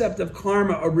concept of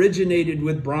karma originated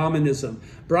with Brahmanism.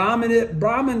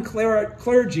 Brahmin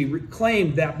clergy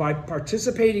claimed that by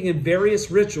participating in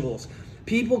various rituals,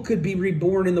 people could be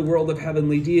reborn in the world of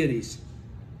heavenly deities.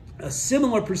 A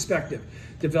similar perspective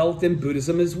developed in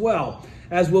Buddhism as well.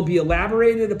 As will be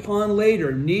elaborated upon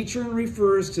later, Nichiren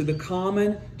refers to the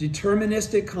common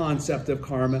deterministic concept of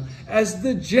karma as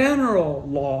the general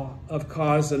law of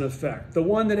cause and effect, the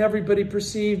one that everybody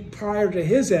perceived prior to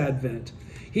his advent.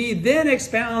 He then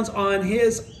expounds on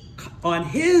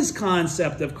his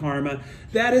concept of karma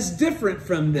that is different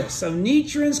from this. So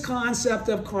Nichiren's concept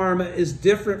of karma is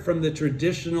different from the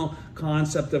traditional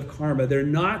concept of karma. They're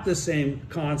not the same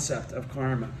concept of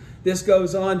karma. This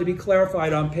goes on to be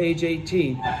clarified on page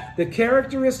 18. The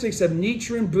characteristics of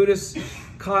Nichiren Buddhist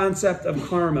concept of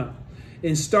karma.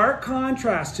 In stark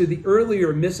contrast to the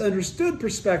earlier misunderstood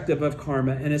perspective of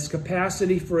karma and its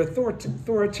capacity for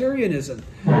authoritarianism,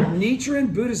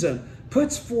 Nichiren Buddhism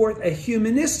puts forth a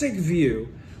humanistic view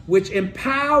which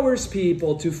empowers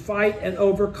people to fight and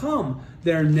overcome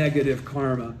their negative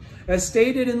karma. As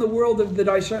stated in the world of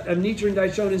Nichiren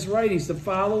Daishonin's writings, the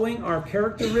following are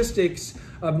characteristics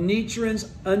of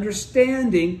Nichiren's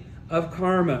understanding of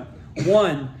karma.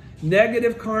 1.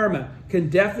 Negative karma can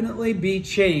definitely be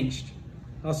changed.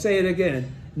 I'll say it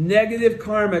again. Negative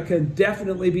karma can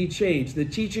definitely be changed. The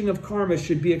teaching of karma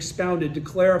should be expounded to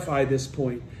clarify this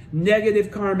point.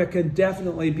 Negative karma can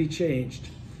definitely be changed.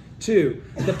 2,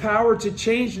 the power to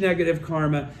change negative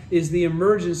karma is the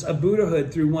emergence of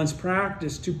Buddhahood through one's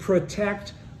practice to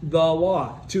protect the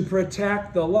law. To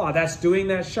protect the law. That's doing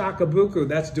that shakabuku.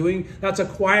 That's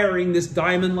acquiring this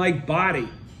diamond-like body.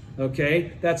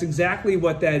 Okay? That's exactly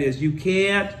what that is. You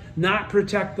can't not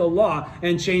protect the law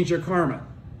and change your karma.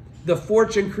 The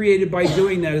fortune created by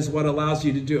doing that is what allows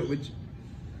you to do it.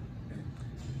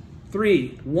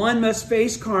 3, one must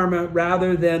face karma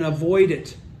rather than avoid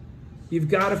it. You've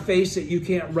got to face it. You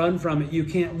can't run from it. You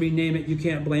can't rename it. You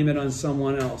can't blame it on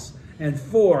someone else. And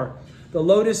 4, the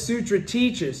Lotus Sutra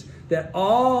teaches that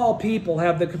all people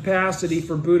have the capacity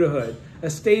for Buddhahood, a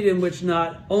state in which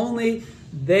not only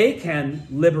they can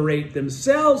liberate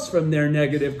themselves from their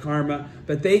negative karma,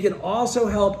 but they can also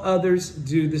help others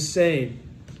do the same.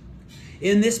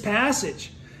 In this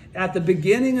passage, at the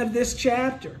beginning of this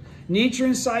chapter,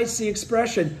 Nichiren cites the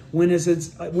expression when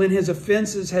his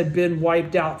offenses had been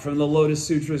wiped out from the Lotus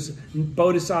Sutra's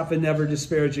Bodhisattva Never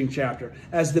Disparaging chapter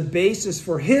as the basis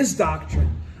for his doctrine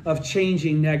of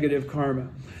changing negative karma.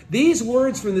 These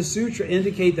words from the sutra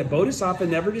indicate that Bodhisattva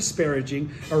Never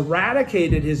Disparaging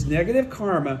eradicated his negative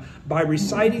karma by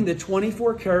reciting the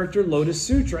 24-character Lotus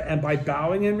Sutra and by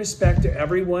bowing in respect to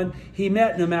everyone he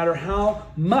met, no matter how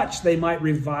much they might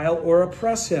revile or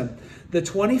oppress him. The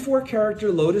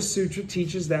 24-character Lotus Sutra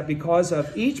teaches that because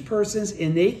of each person's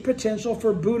innate potential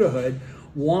for Buddhahood,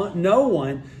 no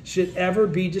one should ever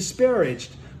be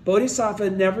disparaged. Bodhisattva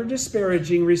Never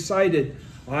Disparaging recited,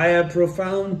 I have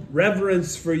profound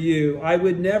reverence for you. I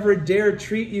would never dare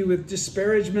treat you with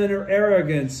disparagement or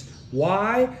arrogance.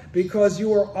 Why? Because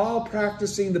you are all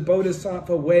practicing the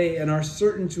Bodhisattva way and are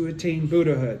certain to attain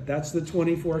Buddhahood. That's the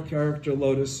 24-character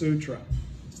Lotus Sutra.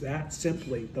 It's that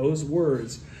simply, those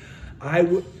words. I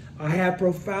have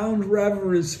profound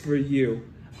reverence for you.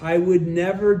 I would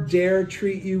never dare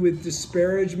treat you with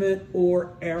disparagement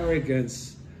or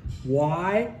arrogance.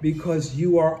 Why? Because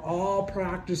you are all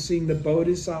practicing the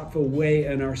Bodhisattva way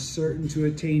and are certain to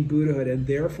attain Buddhahood, and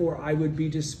therefore I would be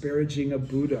disparaging a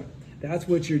Buddha. That's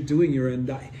what you're doing. You're in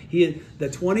the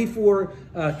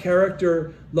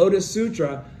 24-character Lotus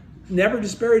Sutra, Never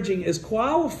Disparaging, is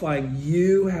qualifying.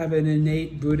 You have an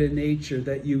innate Buddha nature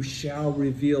that you shall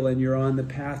reveal, and you're on the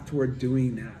path toward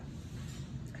doing that.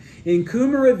 In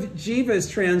Kumarajiva's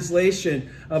translation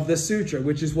of the sutra,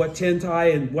 which is what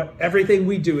Tentai and what everything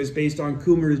we do is based on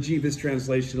Kumarajiva's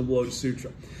translation of the Lotus Sutra.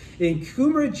 In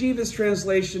Kumarajiva's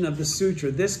translation of the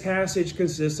sutra, this passage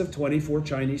consists of 24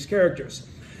 Chinese characters.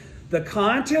 The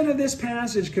content of this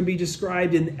passage can be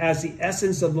described as the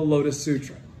essence of the Lotus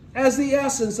Sutra. As the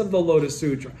essence of the Lotus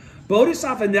Sutra.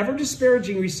 Bodhisattva Never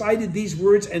Disparaging recited these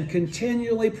words and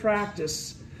continually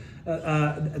practiced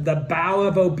the bow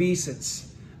of obeisance.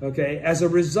 Okay, as a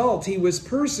result, he was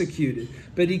persecuted,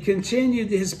 but he continued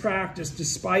his practice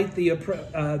despite the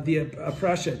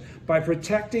oppression. By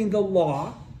protecting the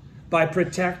law,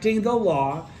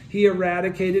 he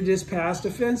eradicated his past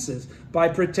offenses. By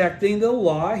protecting the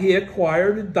law, he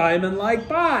acquired a diamond-like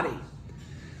body.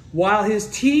 While his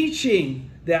teaching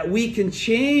that we can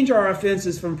change our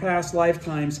offenses from past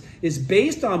lifetimes is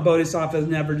based on Bodhisattva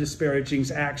Never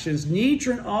Disparaging's actions,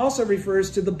 Nichiren also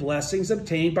refers to the blessings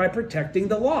obtained by protecting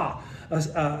the law,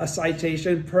 a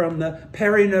citation from the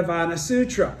Parinirvana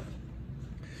Sutra.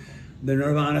 The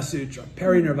Nirvana Sutra,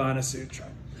 Parinirvana Sutra.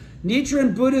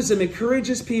 Nichiren Buddhism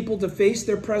encourages people to face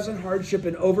their present hardship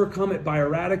and overcome it by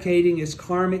eradicating its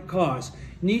karmic cause.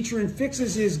 Nichiren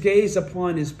fixes his gaze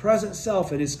upon his present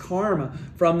self and his karma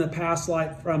from the past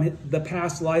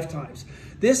lifetimes.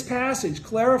 This passage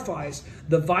clarifies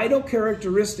the vital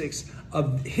characteristics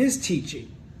of his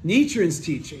teaching, Nichiren's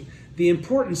teaching, the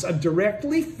importance of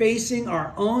directly facing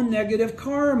our own negative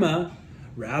karma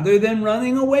rather than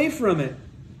running away from it.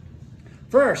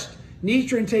 First,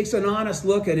 Nichiren takes an honest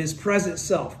look at his present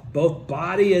self, both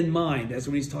body and mind. That's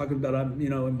what he's talking about.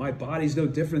 My body's no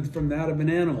different from that of an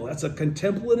animal. That's a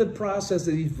contemplative process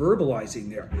that he's verbalizing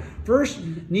there. First,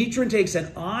 Nichiren takes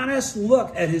an honest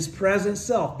look at his present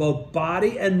self, both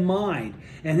body and mind,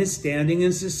 and his standing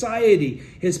in society.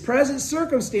 His present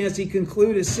circumstance, he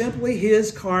concludes, is simply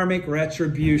his karmic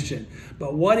retribution.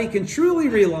 But what he can truly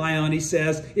rely on, he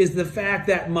says, is the fact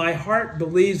that my heart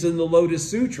believes in the Lotus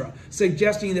Sutra,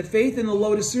 suggesting that faith in the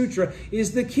Lotus Sutra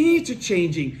is the key to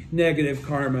changing negative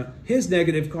karma, his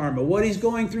negative karma. What he's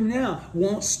going through now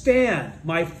won't stand.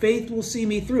 My faith will see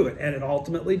me through it, and it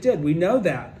ultimately did. We know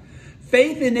that.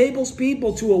 Faith enables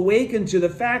people to awaken to the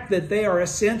fact that they are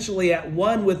essentially at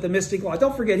one with the mystic law.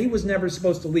 Don't forget, he was never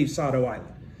supposed to leave Sado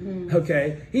Island.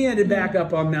 Okay, he ended back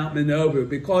up on Mount Minobu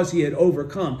because he had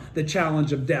overcome the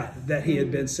challenge of death that he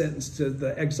had been sentenced to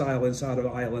the exile in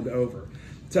Sado Island over.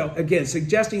 So again,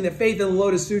 suggesting that faith in the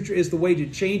Lotus Sutra is the way to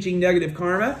changing negative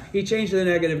karma. He changed the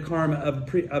negative karma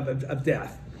of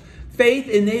death. Faith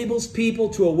enables people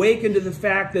to awaken to the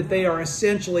fact that they are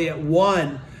essentially at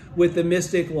one with the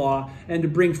mystic law and to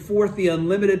bring forth the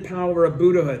unlimited power of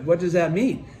Buddhahood. What does that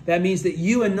mean? That means that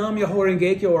you and Nam-myoho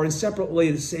Renge-kyo are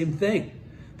inseparably the same thing.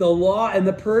 The law and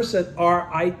the person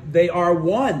they are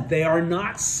one. They are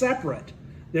not separate.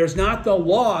 There's not the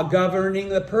law governing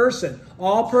the person.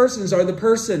 All persons are the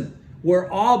person. We're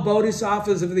all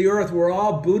bodhisattvas of the earth. We're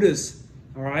all Buddhas.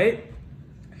 All right?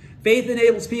 Faith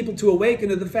enables people to awaken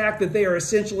to the fact that they are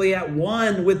essentially at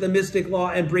one with the mystic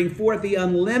law and bring forth the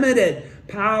unlimited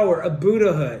power of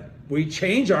Buddhahood. We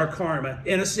change our karma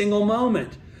in a single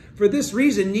moment. For this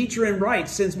reason, Nichiren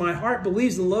writes, since my heart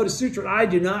believes the Lotus Sutra, I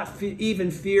do not even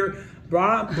fear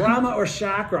Brahma or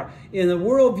Chakra. In the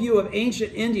worldview of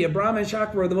ancient India, Brahma and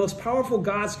Chakra are the most powerful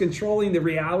gods controlling the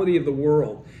reality of the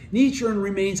world. Nichiren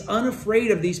remains unafraid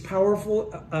of these powers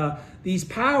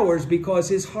because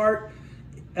his heart,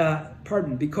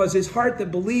 because his heart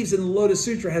that believes in the Lotus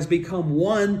Sutra has become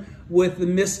one with the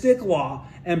mystic law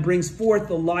and brings forth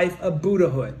the life of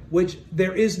Buddhahood, which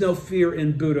there is no fear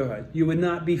in Buddhahood. You would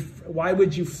not be, why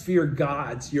would you fear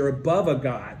gods? You're above a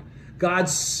god.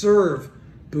 Gods serve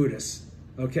Buddhists,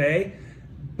 okay?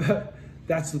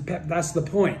 That's the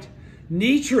point.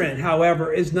 Nichiren,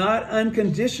 however, is not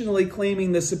unconditionally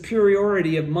claiming the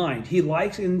superiority of mind. He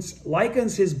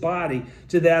likens his body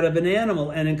to that of an animal,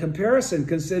 and in comparison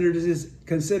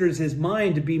considers his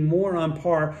mind to be more on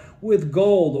par with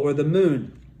gold or the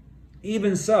moon.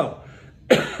 Even so,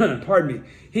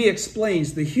 he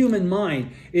explains the human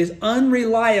mind is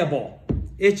unreliable.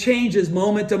 It changes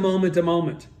moment to moment to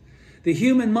moment. The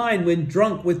human mind, when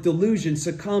drunk with delusion,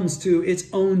 succumbs to its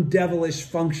own devilish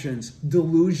functions: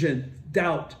 delusion,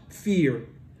 doubt, fear.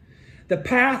 The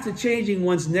path to changing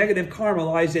one's negative karma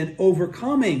lies in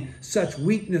overcoming such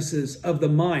weaknesses of the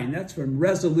mind. That's from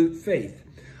Resolute Faith.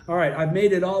 All right, I've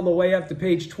made it all the way up to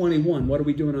page 21. What are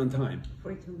we doing on time?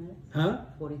 42 minutes. Huh?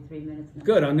 43 minutes now.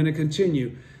 Good, I'm going to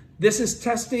continue. This is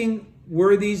Testing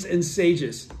Worthies and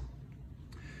Sages.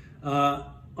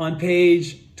 On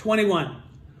page 21.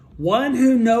 One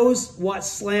who knows what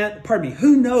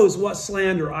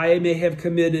slander I may have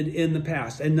committed in the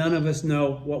past, and none of us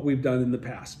know what we've done in the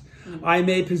past. I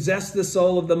may possess the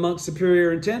soul of the monk's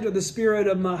superior intent or the spirit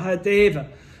of Mahadeva.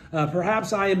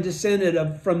 Perhaps I am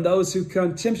descended from those who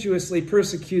contemptuously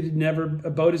persecuted a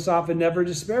bodhisattva, never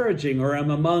disparaging, or am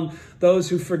among those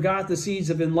who forgot the seeds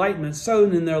of enlightenment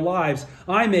sown in their lives.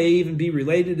 I may even be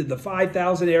related to the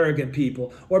 5,000 arrogant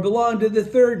people, or belong to the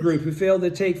third group who failed to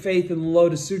take faith in the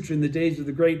Lotus Sutra in the days of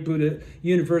the great Buddha,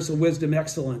 universal wisdom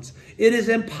excellence. It is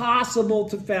impossible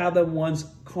to fathom one's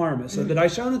karma. So that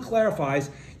Daishonin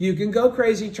clarifies, you can go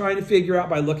crazy trying to figure out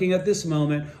by looking at this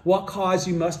moment what cause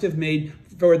you must have made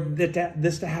for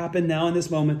this to happen now in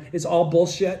this moment. It's all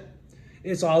bullshit.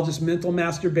 It's all just mental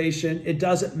masturbation. It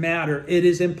doesn't matter. It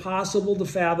is impossible to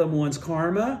fathom one's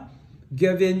karma.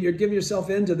 Give yourself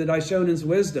into the Daishonin's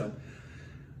wisdom.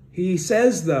 He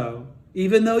says, though,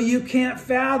 even though you can't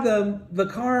fathom the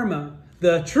karma,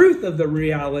 the truth of the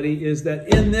reality is that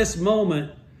in this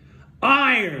moment,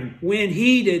 iron, when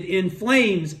heated in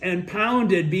flames and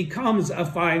pounded, becomes a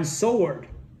fine sword.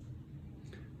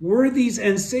 Worthies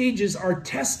and sages are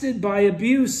tested by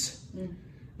abuse.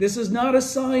 This is not a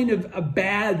sign of a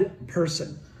bad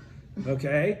person,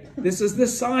 okay? This is the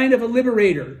sign of a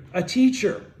liberator, a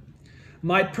teacher.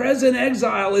 My present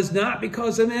exile is not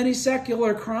because of any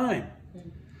secular crime.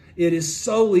 It is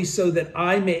solely so that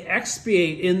I may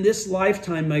expiate in this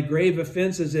lifetime my grave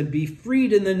offenses and be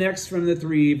freed in the next from the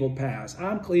three evil paths.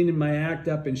 I'm cleaning my act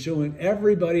up and showing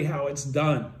everybody how it's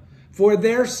done for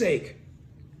their sake.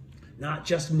 not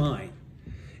just mine.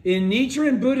 In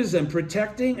Nichiren Buddhism,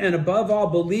 protecting and above all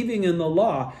believing in the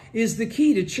law is the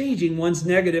key to changing one's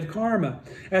negative karma.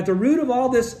 At the root of all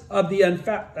the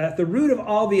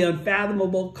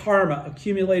unfathomable karma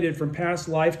accumulated from past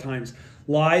lifetimes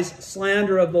lies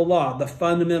slander of the law, the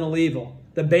fundamental evil,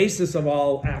 the basis of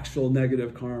all actual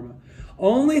negative karma.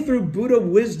 Only through Buddha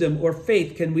wisdom or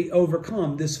faith can we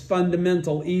overcome this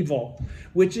fundamental evil,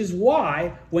 which is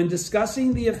why, when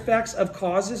discussing the effects of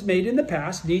causes made in the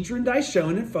past, Nichiren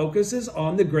Daishonin focuses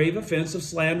on the grave offense of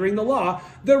slandering the law,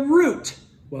 the root,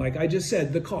 well, like I just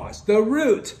said, the cause, the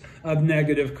root of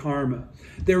negative karma.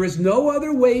 There is no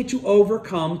other way to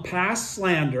overcome past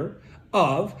slander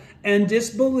of and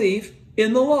disbelief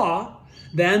in the law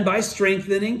than by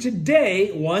strengthening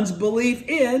today one's belief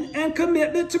in and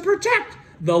commitment to protect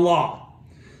the law.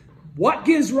 What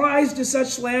gives rise to such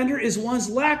slander is one's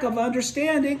lack of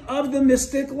understanding of the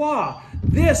mystic law.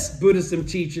 This, Buddhism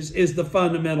teaches, is the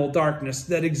fundamental darkness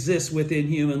that exists within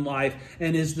human life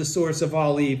and is the source of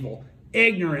all evil.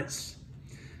 Ignorance.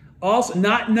 Also,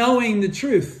 not knowing the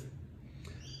truth.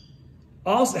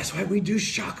 Also, that's why we do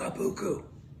shakabuku.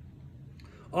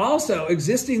 Also,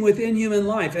 existing within human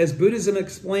life, as Buddhism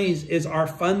explains, is our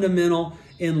fundamental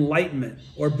enlightenment,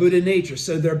 or Buddha nature.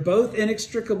 So they're both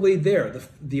inextricably there.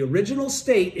 The original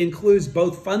state includes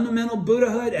both fundamental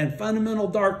Buddhahood and fundamental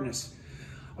darkness.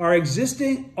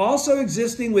 Also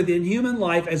existing within human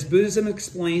life, as Buddhism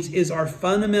explains, is our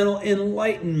fundamental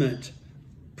enlightenment.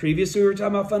 Previously, we were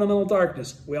talking about fundamental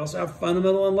darkness. We also have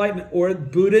fundamental enlightenment, or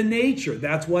Buddha nature.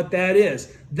 That's what that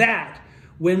is. That,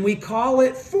 when we call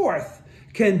it forth,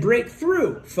 can break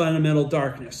through fundamental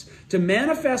darkness. To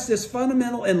manifest this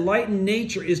fundamental enlightened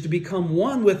nature is to become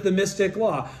one with the mystic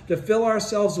law, to fill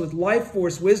ourselves with life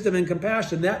force, wisdom, and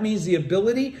compassion. That means the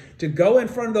ability to go in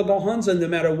front of the Gohonzon no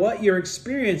matter what you're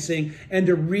experiencing and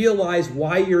to realize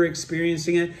why you're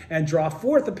experiencing it and draw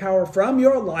forth the power from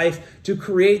your life to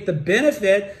create the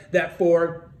benefit that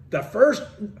for the first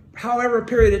however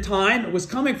period of time it was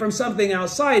coming from something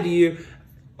outside of you.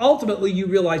 Ultimately, you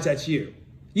realize that's you.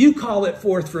 You call it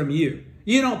forth from you.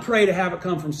 You don't pray to have it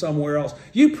come from somewhere else.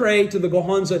 You pray to the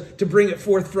Gohonzon to bring it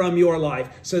forth from your life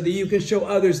so that you can show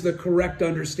others the correct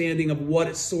understanding of what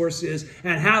its source is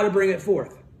and how to bring it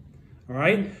forth. All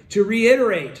right? To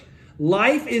reiterate,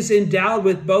 life is endowed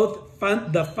with both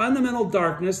the fundamental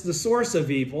darkness, the source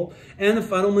of evil, and the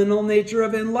fundamental nature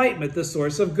of enlightenment, the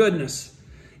source of goodness.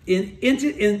 In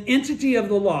Entity of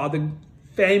the Law, the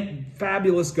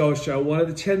fabulous Gosho, one of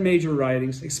the 10 major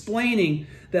writings, explaining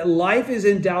that life is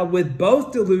endowed with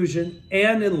both delusion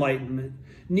and enlightenment,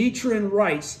 Nichiren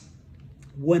writes,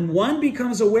 when one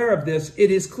becomes aware of this,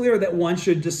 it is clear that one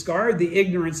should discard the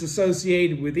ignorance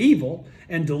associated with evil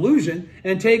and delusion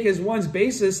and take as one's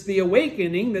basis the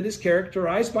awakening that is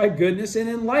characterized by goodness and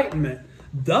enlightenment.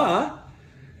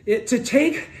 To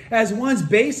take as one's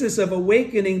basis the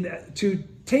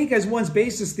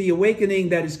awakening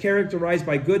that is characterized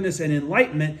by goodness and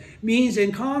enlightenment means,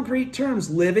 in concrete terms,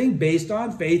 living based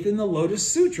on faith in the Lotus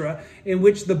Sutra, in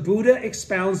which the Buddha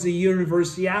expounds the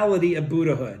universality of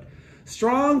Buddhahood.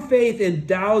 Strong faith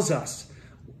endows us,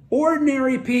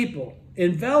 ordinary people,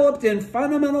 enveloped in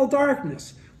fundamental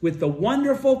darkness, with the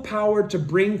wonderful power to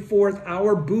bring forth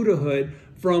our Buddhahood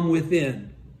from within.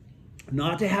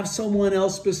 Not to have someone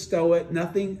else bestow it,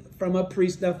 nothing from a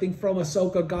priest, nothing from a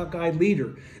Soka Gakkai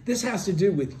leader. This has to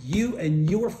do with you and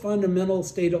your fundamental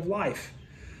state of life.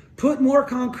 Put more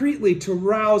concretely, to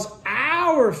rouse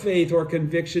our faith or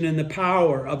conviction in the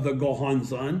power of the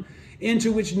Gohonzon,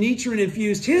 into which Nichiren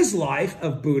infused his life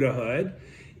of Buddhahood,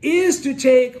 is to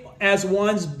take as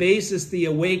one's basis the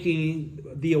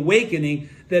awakening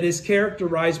that is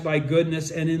characterized by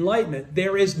goodness and enlightenment.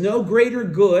 There is no greater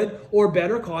good or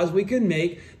better cause we can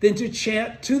make than to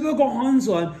chant to the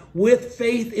Gohonzon with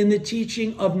faith in the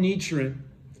teaching of Nichiren,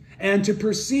 and to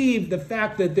perceive the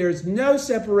fact that there's no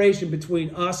separation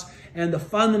between us and the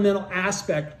fundamental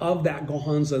aspect of that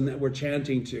Gohonzon that we're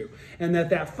chanting to. And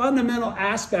that fundamental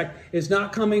aspect is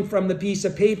not coming from the piece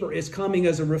of paper, it's coming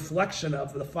as a reflection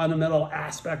of the fundamental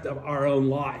aspect of our own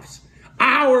lives.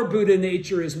 Our Buddha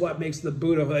nature is what makes the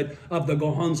Buddhahood of the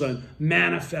Gohonzon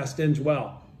manifest and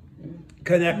dwell.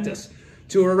 Connect us.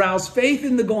 To arouse faith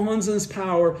in the Gohonzon's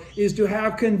power is to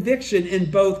have conviction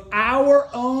in both our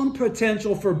own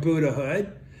potential for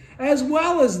Buddhahood as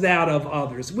well as that of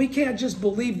others. We can't just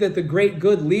believe that the great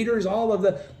good leaders, all of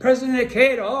the President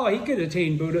Ikeda, he could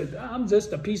attain Buddha. I'm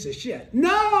just a piece of shit.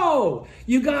 No!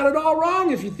 You got it all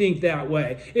wrong if you think that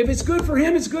way. If it's good for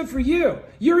him, it's good for you.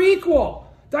 You're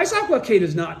equal. Daisaku Ikeda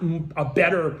is not a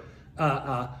better,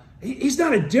 he's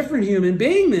not a different human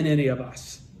being than any of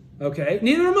us. Okay?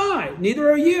 Neither am I. Neither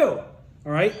are you.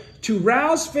 All right? To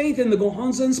rouse faith in the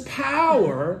Gohonzon's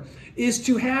power is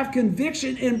to have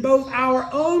conviction in both our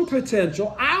own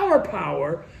potential, our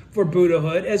power for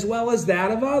Buddhahood, as well as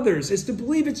that of others. Is to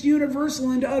believe it's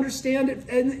universal and to understand it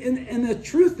and the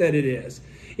truth that it is.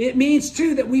 It means,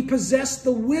 too, that we possess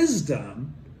the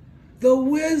wisdom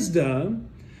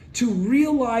to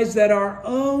realize that our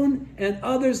own and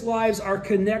others' lives are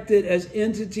connected as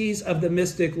entities of the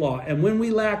mystic law. And when we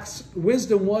lack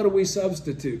wisdom, what do we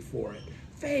substitute for it?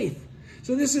 Faith.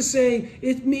 So this is saying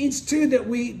it means, too, that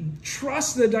we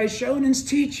trust the Daishonen's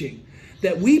teaching,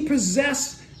 that we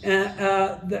possess and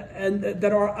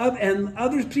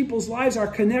other people's lives are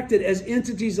connected as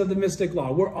entities of the mystic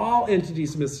law. We're all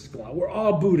entities of mystic law. We're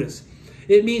all Buddhists.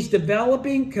 It means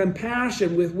developing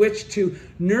compassion with which to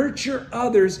nurture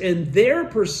others in their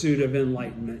pursuit of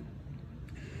enlightenment.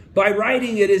 By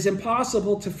writing, it is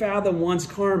impossible to fathom one's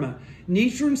karma.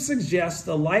 Nichiren suggests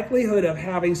the likelihood of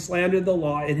having slandered the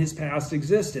law in his past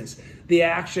existence, the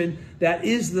action that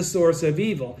is the source of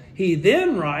evil. He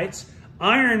then writes,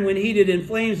 iron, when heated in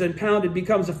flames and pounded,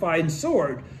 becomes a fine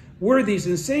sword. Worthies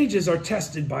and sages are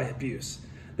tested by abuse.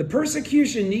 The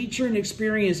persecution Nichiren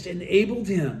experienced enabled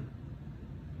him.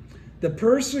 The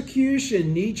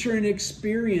persecution Nichiren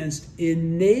experienced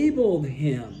enabled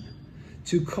him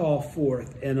to call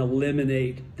forth and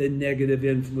eliminate the negative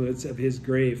influence of his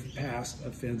grave past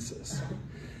offenses.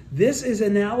 This is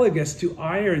analogous to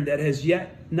iron that has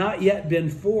not yet been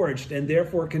forged and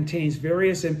therefore contains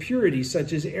various impurities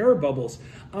such as air bubbles.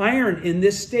 Iron in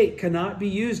this state cannot be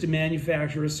used to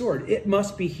manufacture a sword. It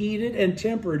must be heated and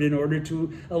tempered in order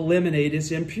to eliminate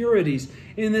its impurities.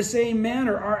 In the same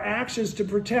manner, our actions to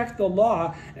protect the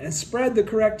law and spread the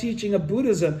correct teaching of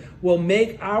Buddhism will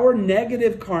make our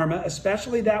negative karma,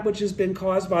 especially that which has been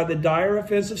caused by the dire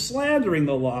offense of slandering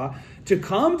the law, to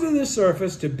come to the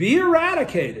surface, to be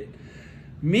eradicated.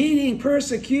 Meaning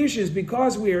persecutions,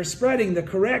 because we are spreading the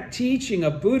correct teaching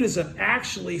of Buddhism,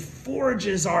 actually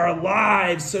forges our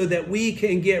lives so that we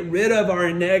can get rid of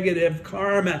our negative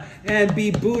karma and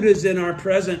be Buddhas in our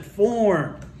present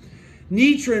form.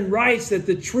 Nichiren writes that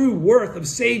the true worth of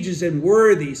sages and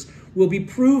worthies will be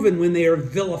proven when they are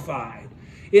vilified.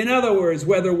 In other words,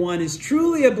 whether one is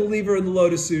truly a believer in the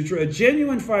Lotus Sutra, a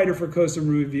genuine fighter for Kosen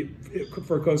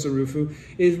Rufu,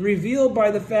 is revealed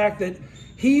by the fact that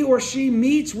he or she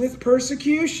meets with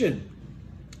persecution.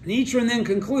 Nichiren then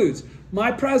concludes, my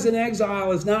present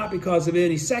exile is not because of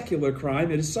any secular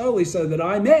crime. It is solely so that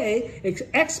I may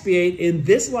expiate in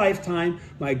this lifetime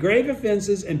my grave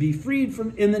offenses and be freed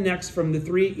in the next from the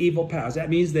three evil paths. That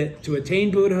means that to attain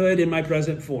Buddhahood in my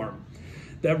present form.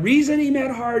 The reason he met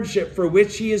hardship for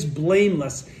which he is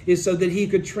blameless is so that he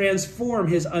could transform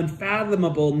his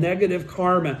unfathomable negative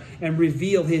karma and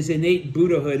reveal his innate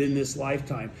Buddhahood in this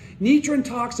lifetime. Nichiren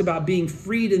talks about being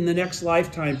freed in the next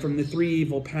lifetime from the three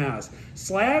evil paths.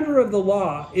 Slander of the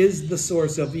law is the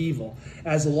source of evil.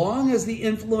 As long as the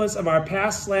influence of our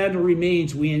past slander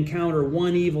remains, we encounter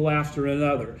one evil after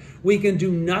another. We can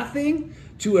do nothing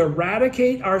to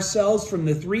eradicate ourselves from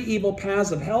the three evil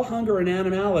paths of hell, hunger, and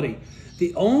animality.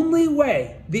 The only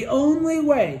way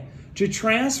to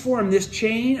transform this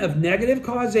chain of negative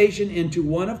causation into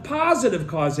one of positive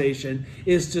causation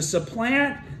is to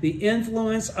supplant the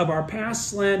influence of our past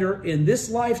slander in this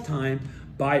lifetime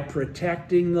by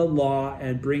protecting the law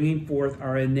and bringing forth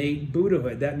our innate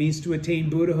Buddhahood. That means to attain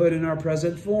Buddhahood in our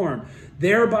present form,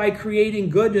 thereby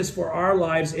creating goodness for our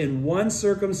lives in one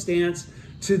circumstance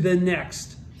to the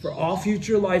next, for all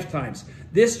future lifetimes.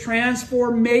 This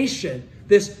transformation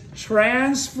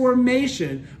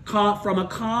from a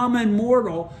common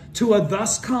mortal to a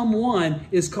thus come one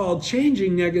is called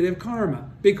changing negative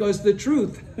karma, because the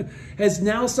truth has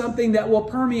now something that will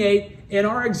permeate in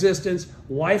our existence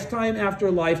lifetime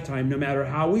after lifetime. No matter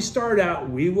how we start out,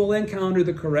 we will encounter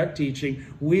the correct teaching.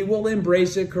 We will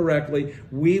embrace it correctly.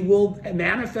 We will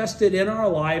manifest it in our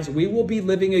lives. We will be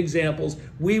living examples.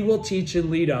 We will teach and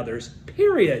lead others,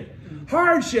 period.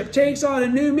 Hardship takes on a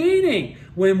new meaning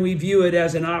when we view it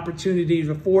as an opportunity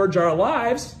to forge our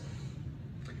lives.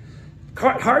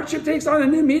 Hardship takes on a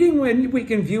new meaning when we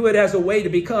can view it as a way to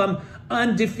become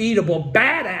undefeatable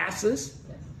badasses.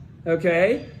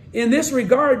 Okay? In this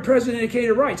regard, President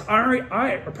Ikeda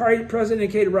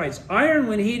writes, iron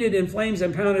when heated in flames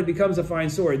and pounded becomes a fine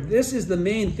sword. This is the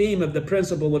main theme of the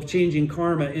principle of changing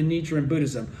karma in Nichiren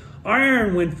Buddhism.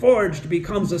 Iron, when forged,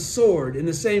 becomes a sword. In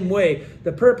the same way,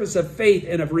 the purpose of faith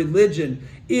and of religion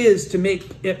is to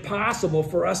make it possible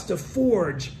for us to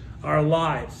forge our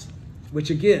lives, which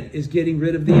again is getting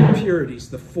rid of the impurities.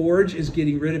 The forge is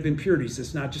getting rid of impurities.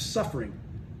 It's not just suffering.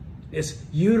 It's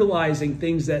utilizing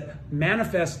things that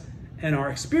manifest and are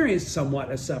experienced somewhat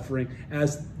as suffering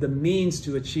as the means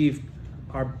to achieve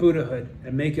our Buddhahood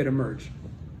and make it emerge.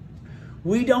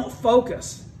 We don't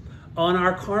focus on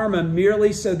our karma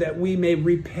merely so that we may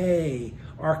repay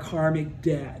our karmic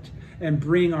debt and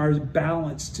bring our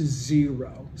balance to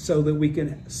zero so that we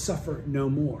can suffer no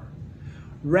more.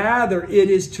 Rather, it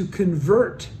is to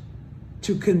convert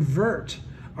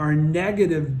our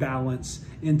negative balance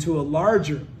into a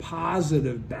larger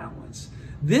positive balance.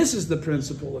 This is the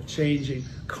principle of changing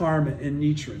karma in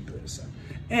Nichiren Buddhism.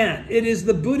 And it is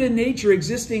the Buddha nature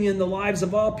existing in the lives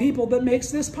of all people that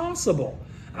makes this possible.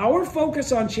 Our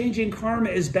focus on changing karma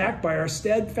is backed by our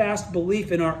steadfast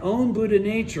belief in our own Buddha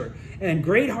nature, and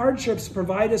great hardships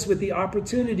provide us with the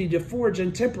opportunity to forge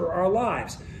and temper our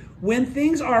lives. When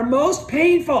things are most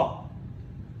painful,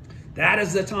 that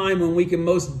is the time when we can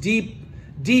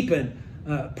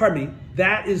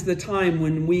that is the time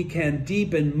when we can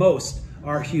deepen most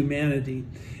our humanity.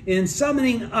 In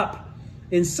summing up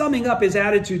his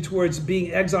attitude towards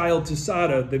being exiled to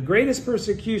Sado, the greatest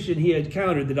persecution he had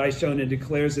encountered, the Daishonin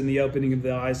declares in the opening of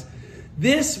the eyes,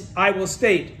 "This I will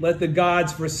state, let the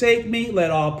gods forsake me, let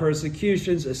all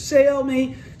persecutions assail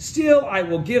me, still I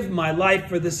will give my life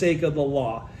for the sake of the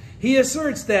law." He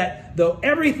asserts that though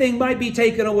everything might be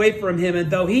taken away from him,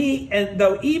 and though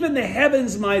even the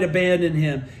heavens might abandon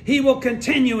him, he will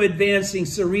continue advancing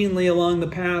serenely along the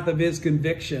path of his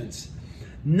convictions.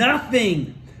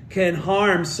 Nothing can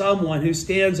harm someone who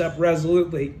stands up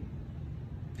resolutely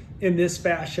in this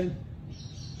fashion.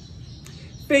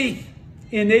 Faith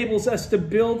enables us to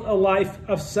build a life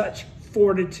of such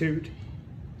fortitude.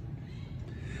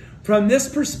 From this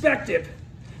perspective,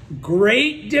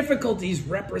 great difficulties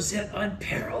represent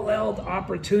unparalleled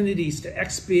opportunities to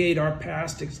expiate our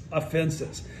past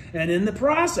offenses. And in the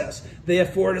process, they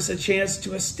afford us a chance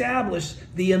to establish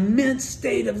the immense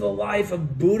state of the life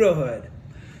of Buddhahood.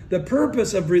 The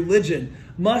purpose of religion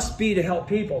must be to help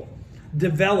people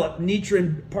develop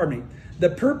The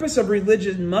purpose of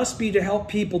religion must be to help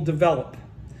people develop.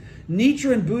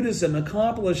 Nichiren Buddhism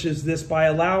accomplishes this by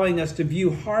allowing us to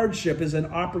view hardship as an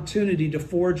opportunity to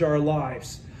forge our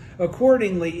lives.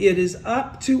 Accordingly, it is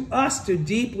up to us to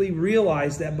deeply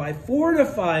realize that by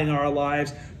fortifying our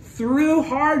lives through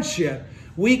hardship,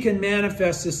 we can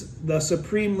manifest the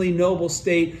supremely noble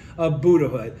state of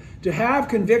Buddhahood. To have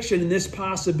conviction in this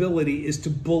possibility is to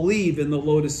believe in the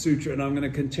Lotus Sutra. And I'm going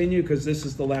to continue because this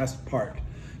is the last part.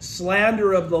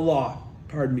 Slander of the law.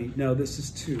 Pardon me. No, this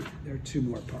is two. There are two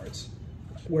more parts.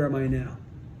 Where am I now?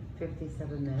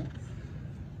 57 minutes.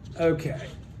 Okay.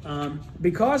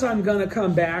 Because I'm going to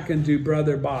come back and do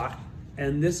Brother Bot,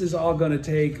 and this is all going to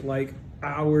take like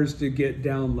hours to get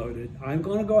downloaded, I'm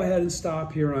going to go ahead and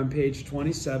stop here on page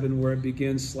 27 where it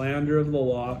begins slander of the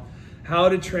law. How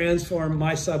to transform,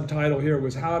 my subtitle here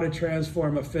was how to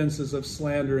transform offenses of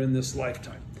slander in this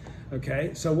lifetime.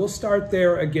 Okay, so we'll start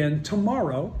there again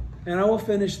tomorrow, and I will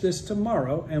finish this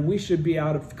tomorrow, and we should be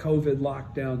out of COVID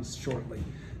lockdowns shortly.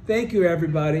 Thank you,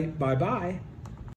 everybody. Bye-bye.